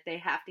that they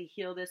have to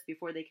heal this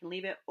before they can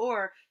leave it,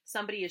 or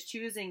somebody is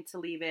choosing to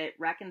leave it,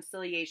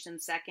 reconciliation,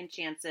 second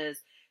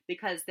chances,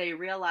 because they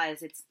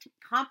realize it's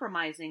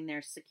compromising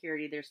their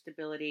security, their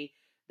stability,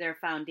 their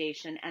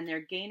foundation, and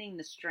they're gaining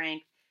the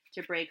strength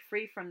to break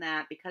free from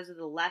that because of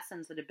the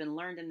lessons that have been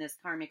learned in this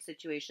karmic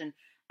situation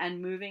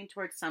and moving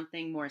towards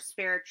something more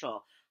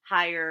spiritual,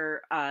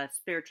 higher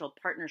spiritual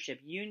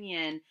partnership,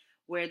 union,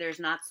 where there's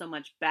not so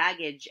much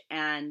baggage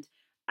and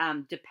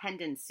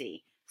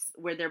dependency,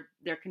 where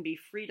there can be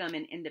freedom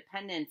and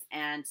independence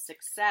and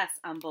success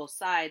on both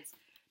sides,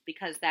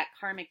 because that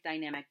karmic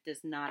dynamic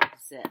does not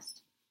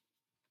exist.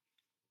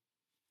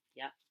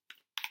 Yep.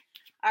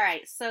 All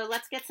right, so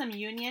let's get some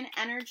union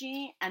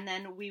energy and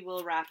then we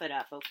will wrap it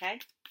up, okay?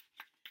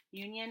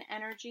 Union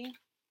energy.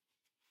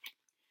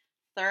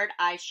 Third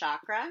eye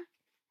chakra.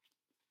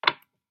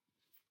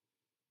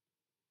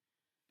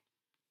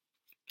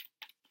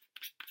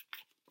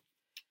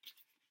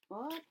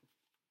 What?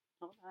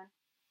 Hold on.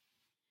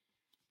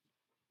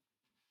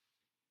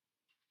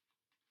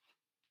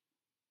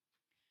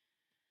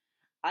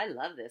 I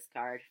love this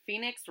card.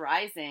 Phoenix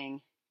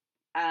Rising.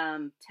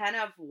 10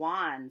 of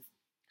Wands.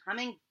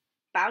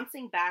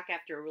 Bouncing back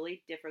after a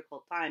really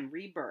difficult time.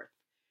 Rebirth.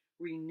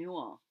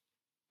 Renewal.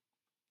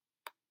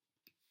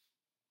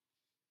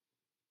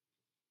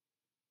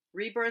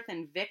 Rebirth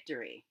and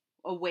victory.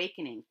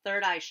 Awakening.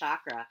 Third eye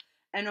chakra.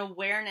 An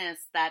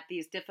awareness that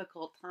these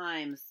difficult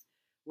times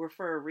were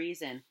for a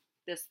reason.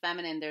 This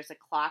feminine, there's a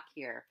clock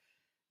here,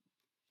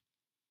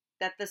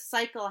 that the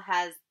cycle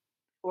has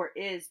or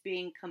is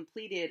being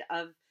completed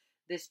of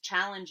this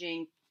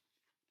challenging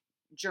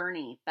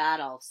journey,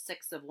 battle,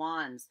 Six of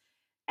Wands,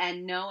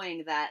 and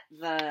knowing that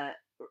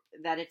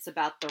it's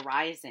about the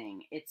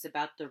rising, it's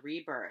about the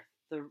rebirth,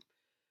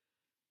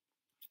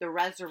 the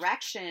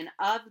resurrection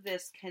of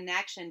this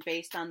connection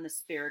based on the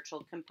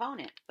spiritual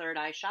component, third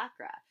eye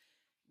chakra,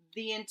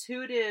 the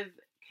intuitive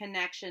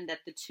connection that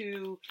the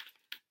two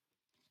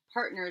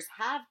partners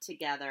have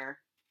together,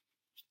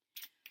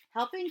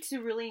 helping to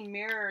really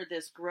mirror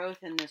this growth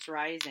and this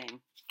rising.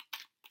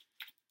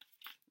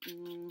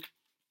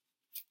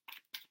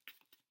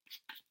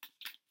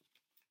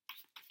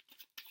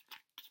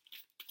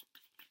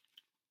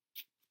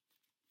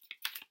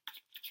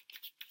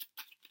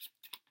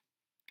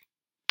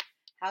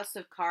 House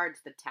of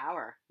Cards, the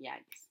Tower.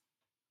 Yikes.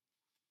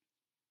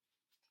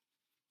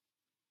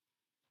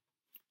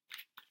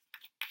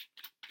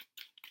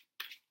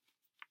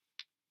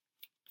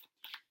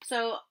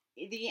 So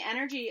the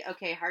energy,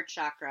 okay, heart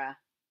chakra.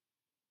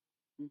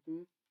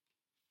 Mm-hmm.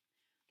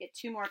 Get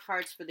 2 more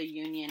cards for the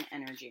union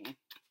energy.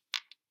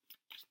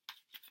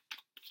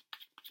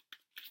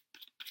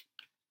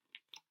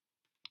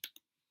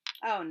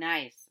 Oh,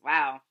 nice.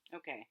 Wow.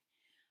 Okay.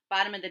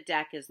 Bottom of the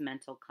deck is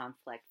mental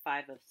conflict.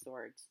 5 of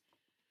Swords.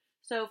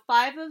 So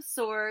 5 of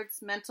Swords,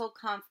 mental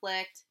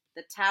conflict,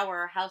 the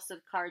Tower, House of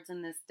Cards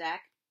in this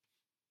deck.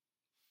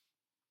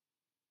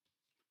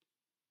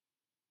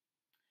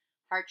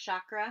 Heart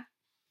chakra.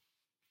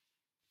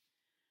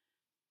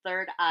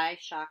 Third eye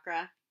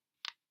chakra.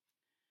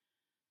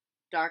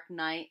 Dark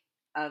night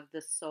of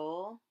the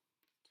soul.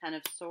 10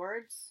 of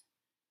Swords.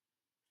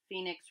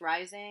 Phoenix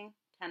rising.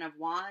 10 of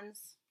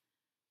Wands.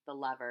 The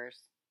Lovers.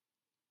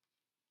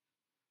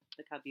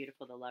 Look how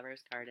beautiful the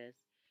Lovers card is.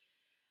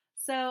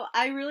 So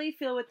I really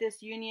feel with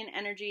this union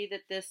energy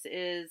that this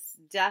is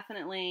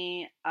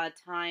definitely a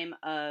time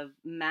of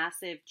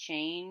massive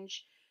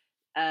change.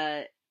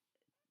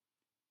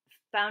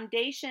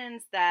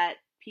 Foundations that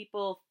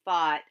people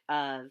thought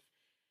of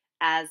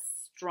as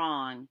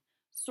strong,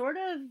 sort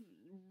of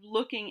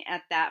looking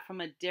at that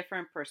from a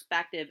different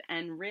perspective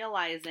and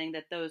realizing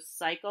that those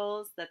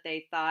cycles that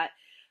they thought,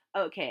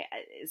 okay,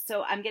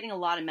 so I'm getting a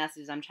lot of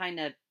messages. I'm trying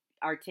to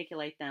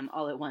articulate them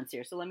all at once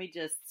here. So let me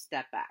just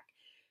step back.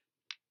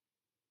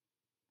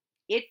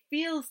 It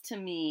feels to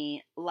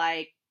me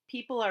like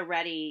people are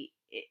ready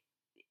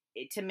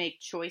to make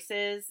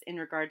choices in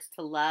regards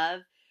to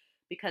love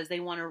because they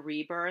want a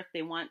rebirth.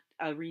 They want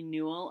a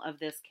renewal of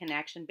this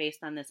connection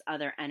based on this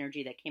other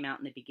energy that came out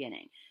in the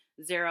beginning.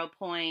 0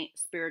 point,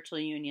 spiritual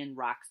union,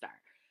 rock star.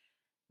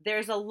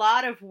 There's a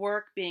lot of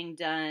work being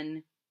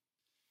done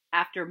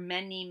after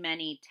many,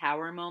 many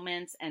tower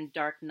moments and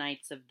dark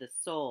nights of the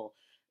soul.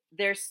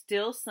 There's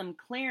still some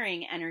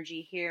clearing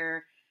energy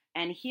here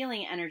and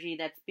healing energy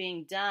that's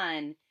being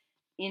done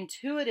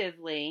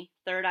intuitively,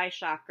 third eye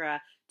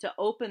chakra, to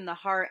open the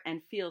heart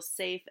and feel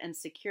safe and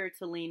secure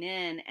to lean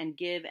in and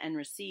give and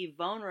receive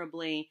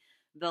vulnerably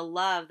the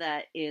love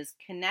that is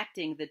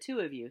connecting the two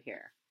of you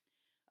here.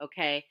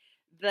 Okay?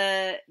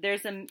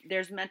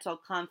 There's mental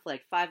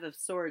conflict, 5 of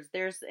Swords.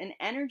 There's an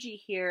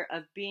energy here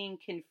of being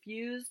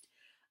confused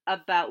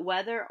about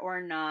whether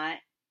or not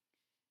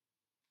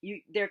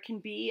there can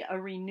be a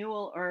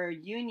renewal or a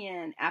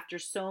union after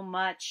so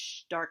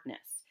much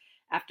darkness,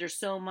 after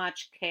so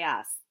much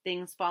chaos,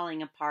 things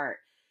falling apart,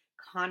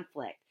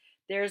 conflict.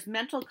 There's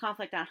mental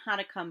conflict on how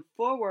to come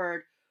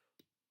forward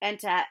and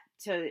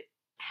to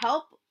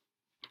help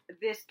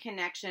this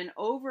connection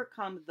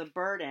overcome the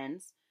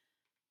burdens,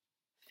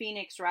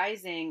 Phoenix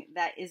rising,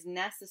 that is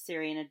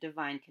necessary in a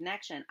divine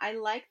connection. I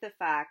love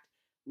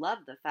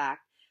the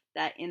fact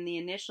that in the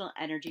initial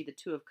energy, the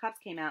 2 of Cups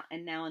came out,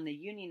 and now in the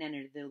union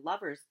energy, the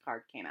Lovers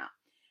card came out.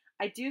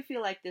 I do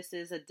feel like this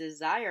is a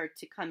desire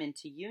to come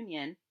into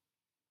union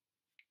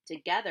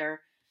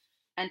together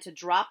and to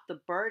drop the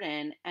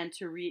burden and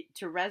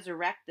to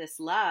resurrect this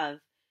love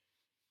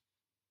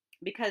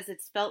because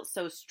it's felt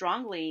so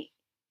strongly,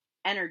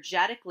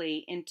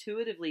 energetically,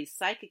 intuitively,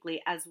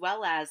 psychically, as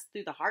well as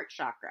through the heart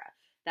chakra,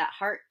 that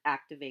heart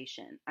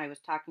activation I was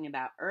talking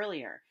about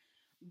earlier.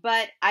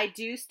 But I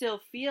do still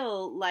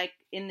feel like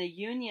in the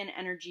union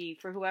energy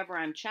for whoever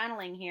I'm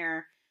channeling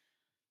here,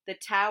 the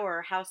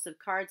Tower, House of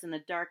Cards, and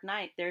the Dark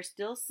Knight, there's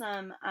still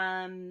some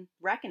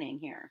reckoning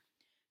here.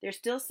 There's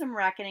still some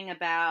reckoning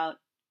about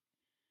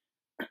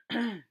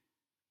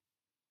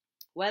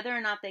whether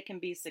or not they can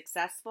be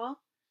successful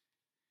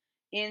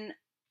in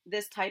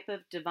this type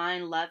of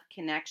divine love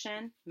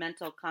connection,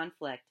 mental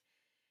conflict,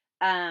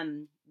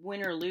 win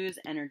or lose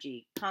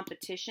energy,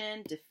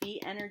 competition,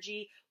 defeat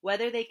energy,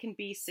 whether they can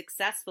be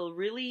successful,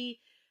 really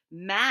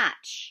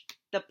match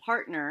the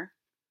partner,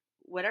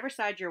 whatever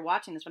side you're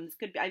watching this from.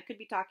 I could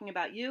be talking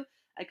about you,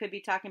 I could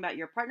be talking about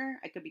your partner,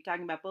 I could be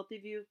talking about both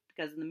of you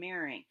because of the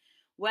mirroring.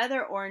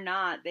 Whether or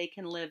not they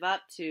can live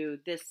up to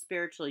this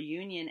spiritual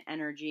union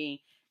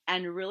energy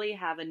and really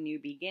have a new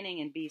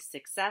beginning and be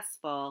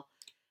successful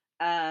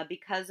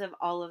because of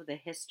all of the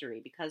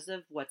history, because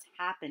of what's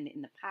happened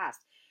in the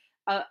past.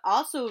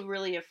 Also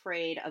really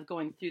afraid of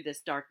going through this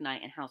Dark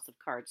Knight and House of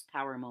Cards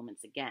Tower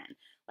moments again.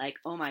 Like,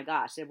 oh my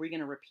gosh, are we going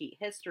to repeat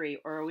history,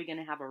 or are we going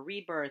to have a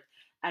rebirth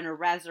and a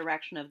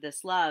resurrection of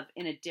this love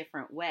in a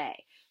different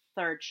way?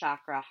 Third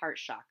chakra, heart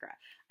chakra.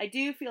 I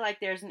do feel like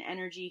there's an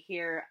energy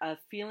here of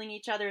feeling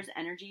each other's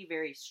energy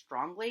very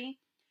strongly,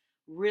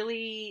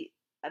 really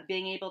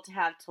being able to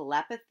have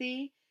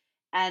telepathy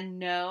and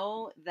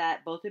know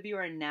that both of you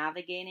are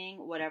navigating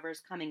whatever's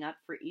coming up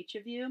for each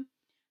of you.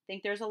 I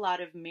think there's a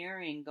lot of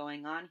mirroring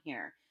going on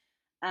here.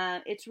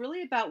 It's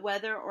really about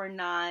whether or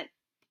not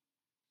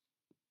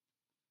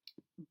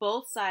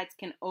both sides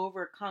can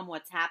overcome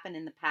what's happened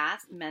in the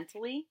past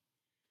mentally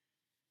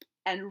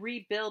and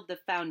rebuild the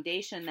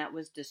foundation that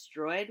was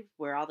destroyed,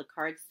 where all the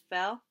cards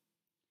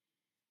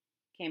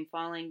came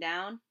falling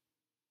down,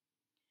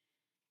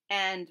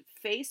 and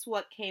face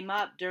what came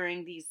up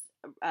during these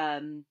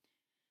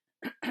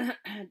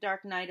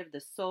dark night of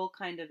the soul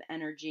kind of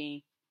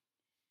energy.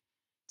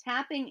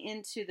 Tapping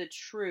into the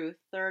truth,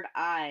 third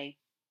eye,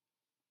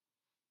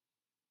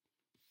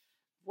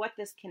 what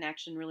this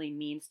connection really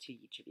means to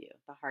each of you,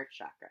 the heart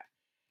chakra,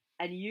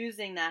 and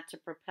using that to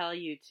propel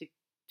you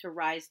to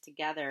rise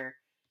together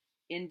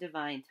in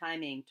divine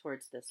timing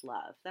towards this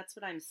love. That's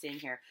what I'm seeing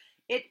here.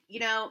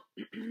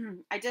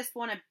 I just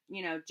want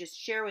to, just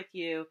share with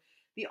you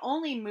the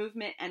only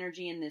movement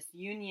energy in this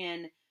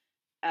union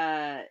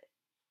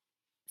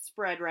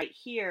spread right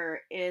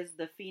here is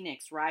the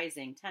Phoenix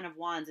rising, 10 of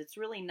Wands. It's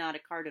really not a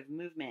card of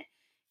movement.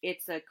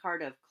 It's a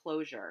card of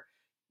closure.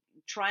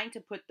 Trying to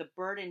put the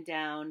burden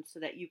down so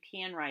that you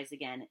can rise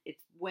again.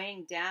 It's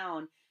weighing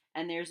down,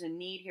 and there's a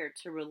need here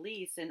to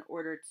release in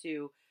order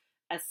to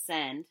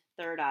ascend,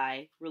 third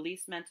eye,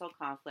 release mental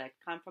conflict,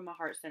 come from a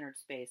heart-centered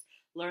space,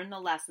 learn the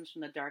lessons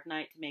from the dark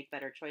night to make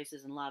better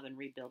choices in love and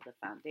rebuild the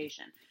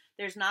foundation.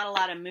 There's not a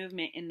lot of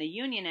movement in the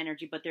union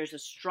energy, but there's a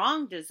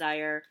strong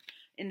desire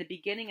in the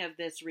beginning of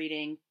this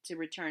reading to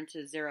return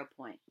to 0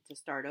 point, to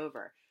start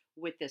over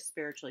with this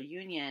spiritual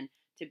union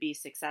to be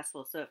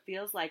successful. So it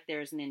feels like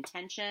there's an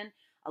intention,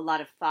 a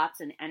lot of thoughts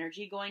and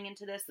energy going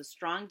into this, a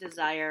strong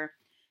desire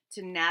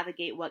to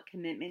navigate what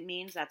commitment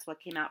means. That's what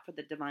came out for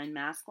the divine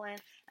masculine,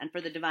 and for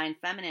the divine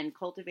feminine,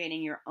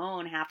 cultivating your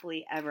own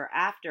happily ever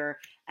after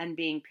and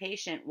being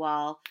patient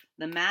while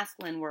the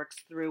masculine works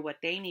through what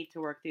they need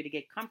to work through to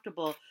get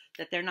comfortable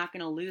that they're not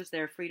going to lose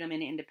their freedom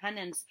and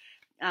independence,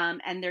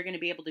 and they're going to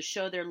be able to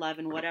show their love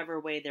in whatever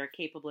way they're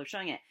capable of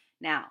showing it.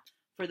 Now,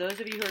 for those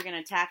of you who are going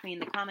to attack me in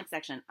the comment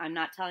section, I'm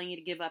not telling you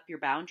to give up your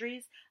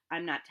boundaries.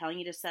 I'm not telling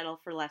you to settle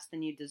for less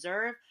than you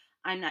deserve.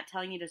 I'm not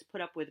telling you to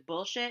put up with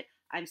bullshit.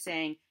 I'm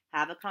saying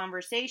have a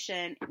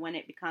conversation when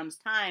it becomes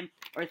time,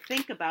 or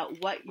think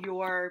about what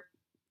you're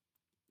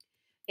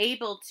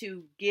able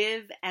to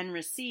give and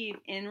receive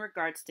in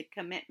regards to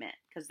commitment,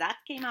 because that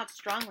came out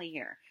strongly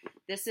here.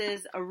 This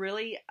is a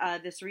really,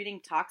 this reading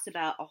talks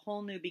about a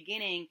whole new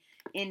beginning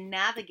in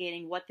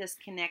navigating what this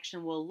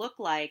connection will look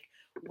like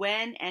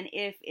when and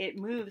if it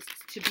moves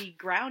to be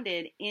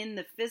grounded in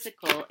the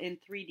physical, in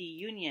 3D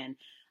union.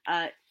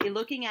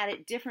 Looking at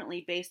it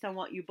differently based on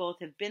what you both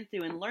have been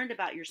through and learned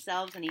about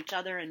yourselves and each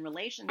other in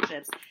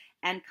relationships,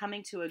 and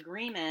coming to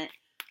agreement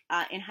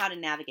in how to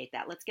navigate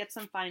that. Let's get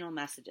some final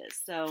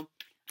messages. So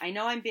I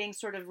know I'm being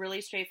sort of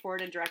really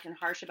straightforward and direct and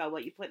harsh about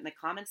what you put in the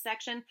comments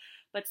section,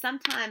 but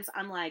sometimes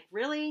I'm like,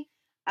 really?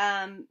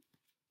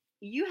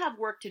 You have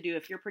work to do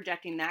if you're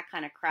projecting that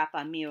kind of crap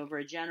on me over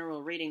a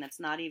general reading that's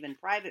not even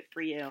private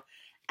for you,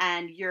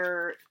 and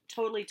you're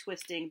totally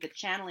twisting the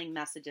channeling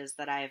messages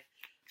that I've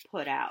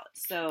put out.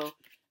 So,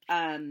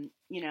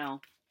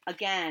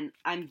 again,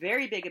 I'm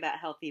very big about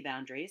healthy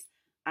boundaries.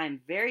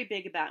 I'm very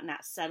big about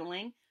not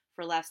settling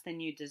for less than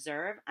you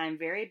deserve. I'm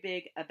very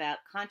big about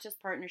conscious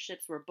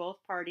partnerships where both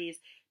parties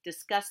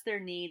discuss their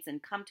needs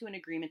and come to an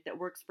agreement that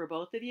works for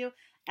both of you.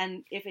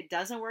 And if it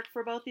doesn't work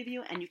for both of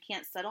you and you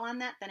can't settle on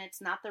that, then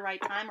it's not the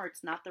right time, or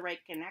it's not the right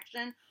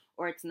connection,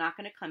 or it's not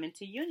going to come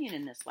into union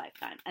in this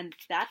lifetime. And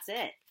that's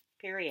it,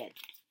 period.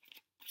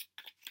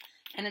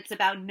 And it's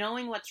about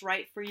knowing what's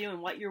right for you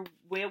and what you're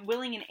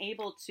willing and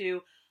able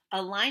to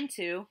align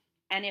to.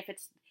 And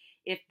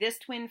if this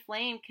twin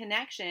flame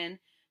connection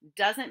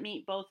doesn't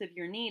meet both of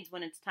your needs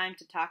when it's time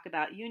to talk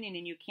about union,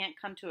 and you can't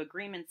come to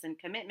agreements and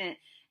commitment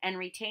and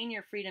retain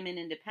your freedom and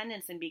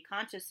independence and be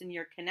conscious in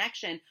your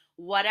connection,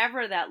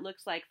 whatever that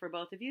looks like for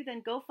both of you,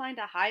 then go find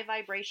a high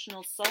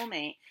vibrational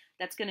soulmate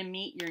that's going to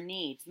meet your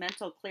needs.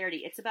 Mental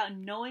clarity. It's about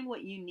knowing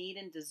what you need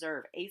and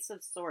deserve. Ace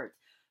of Swords.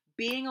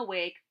 Being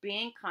awake,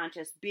 being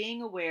conscious,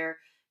 being aware,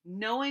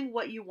 knowing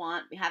what you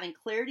want, having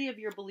clarity of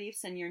your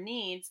beliefs and your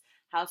needs.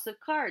 House of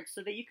Cards,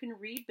 so that you can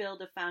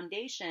rebuild a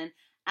foundation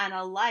and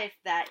a life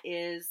that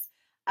is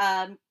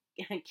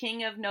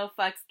King of no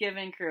fucks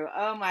given crew.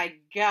 Oh my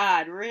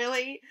God,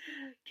 really?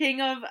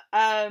 King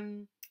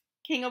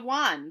of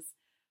Wands.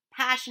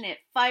 Passionate,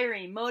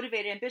 fiery,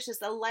 motivated, ambitious.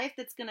 A life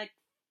that's going to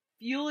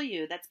fuel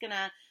you, that's going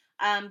to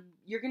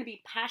you're going to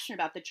be passionate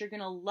about, that you're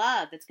going to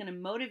love, that's going to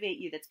motivate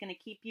you, that's going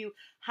to keep you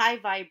high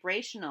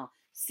vibrational.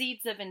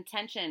 Seeds of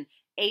intention.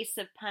 Ace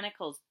of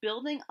Pentacles.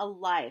 Building a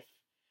life,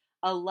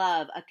 a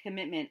love, a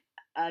commitment,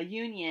 a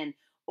union,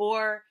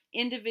 or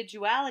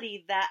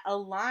individuality that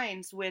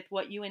aligns with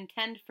what you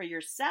intend for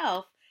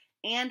yourself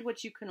and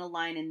what you can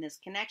align in this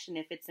connection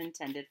if it's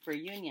intended for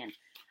union.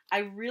 I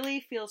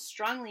really feel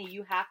strongly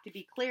you have to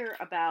be clear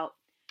about,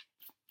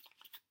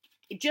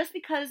 just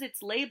because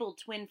it's labeled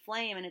twin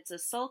flame and it's a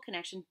soul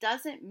connection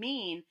doesn't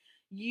mean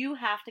you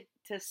have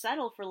to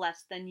settle for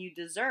less than you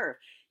deserve.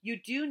 You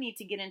do need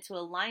to get into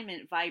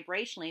alignment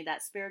vibrationally,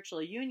 that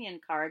spiritual union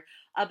card,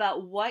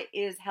 about what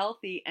is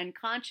healthy and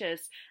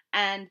conscious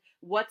and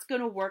what's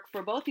going to work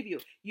for both of you.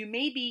 You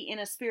may be in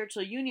a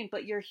spiritual union,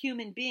 but you're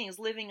human beings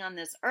living on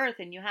this earth,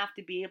 and you have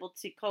to be able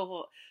to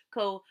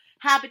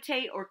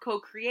cohabitate or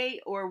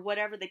co-create or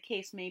whatever the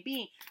case may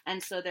be.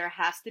 And so there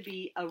has to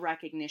be a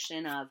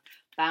recognition of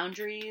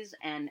boundaries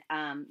and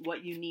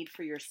what you need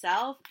for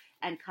yourself,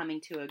 and coming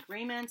to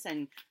agreements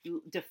and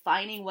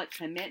defining what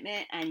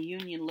commitment and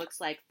union looks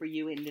like for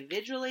you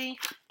individually,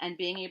 and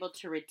being able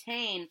to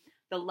retain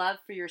the love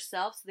for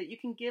yourself so that you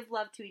can give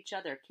love to each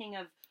other. King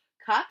of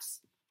Cups.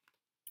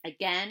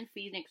 Again,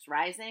 Phoenix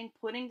rising,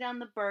 putting down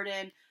the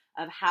burden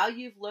of how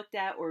you've looked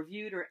at or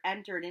viewed or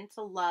entered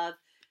into love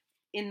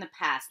in the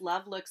past.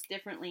 Love looks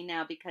differently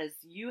now because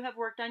you have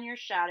worked on your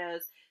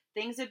shadows.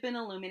 Things have been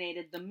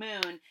illuminated, the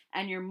moon,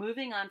 and you're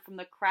moving on from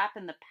the crap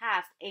in the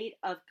past, 8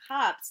 of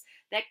Cups,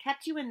 that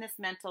kept you in this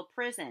mental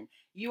prison.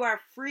 You are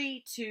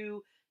free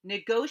to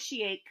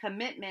negotiate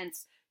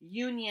commitments,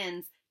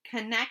 unions,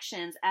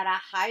 connections at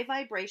a high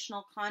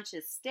vibrational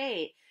conscious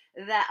state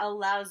that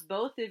allows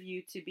both of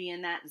you to be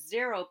in that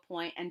 0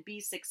 point and be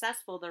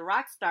successful, the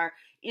rock star,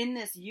 in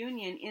this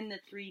union in the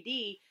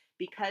 3D,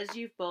 because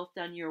you've both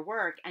done your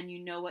work and you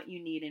know what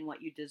you need and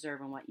what you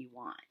deserve and what you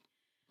want.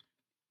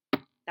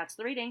 That's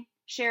the reading.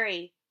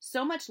 Sherry,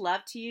 so much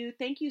love to you.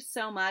 Thank you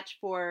so much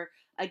for,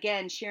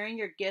 again, sharing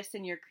your gifts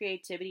and your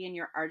creativity and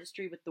your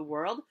artistry with the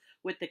world,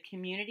 with the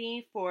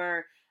community,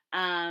 for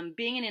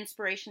being an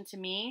inspiration to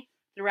me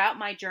throughout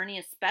my journey,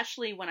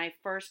 especially when I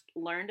first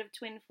learned of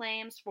twin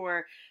flames,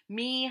 for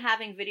me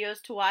having videos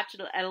to watch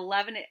at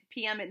 11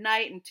 p.m. at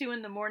night and 2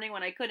 in the morning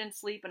when I couldn't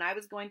sleep and I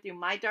was going through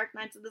my dark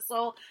nights of the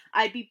soul.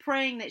 I'd be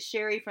praying that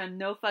Sherry from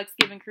No Fucks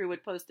Given Crew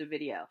would post a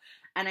video.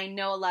 And I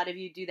know a lot of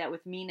you do that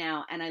with me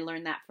now, and I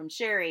learned that from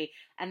Sherry,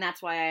 and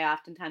that's why I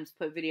oftentimes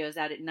put videos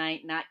out at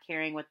night, not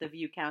caring what the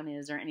view count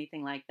is or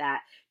anything like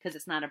that, because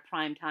it's not a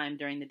prime time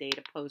during the day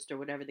to post or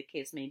whatever the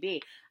case may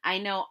be. I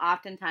know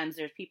oftentimes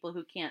there's people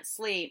who can't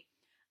sleep,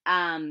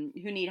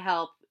 who need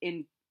help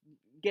in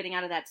getting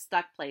out of that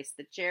stuck place,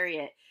 the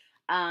chariot.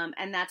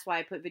 And that's why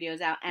I put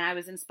videos out. And I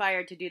was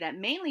inspired to do that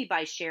mainly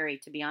by Sherry,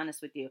 to be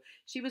honest with you.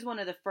 She was one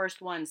of the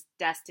first ones,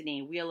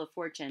 Destiny, Wheel of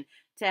Fortune,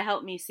 to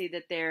help me see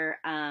that there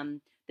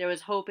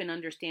was hope in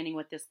understanding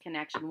what this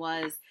connection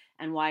was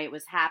and why it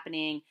was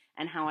happening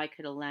and how I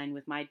could align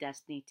with my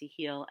destiny to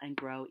heal and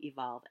grow,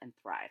 evolve, and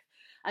thrive.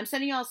 I'm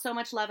sending you all so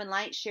much love and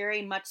light.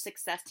 Sherry, much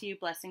success to you.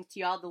 Blessings to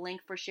you all. The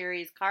link for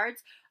Sherry's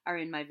cards are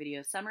in my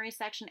video summary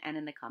section and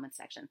in the comment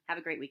section. Have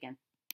a great weekend.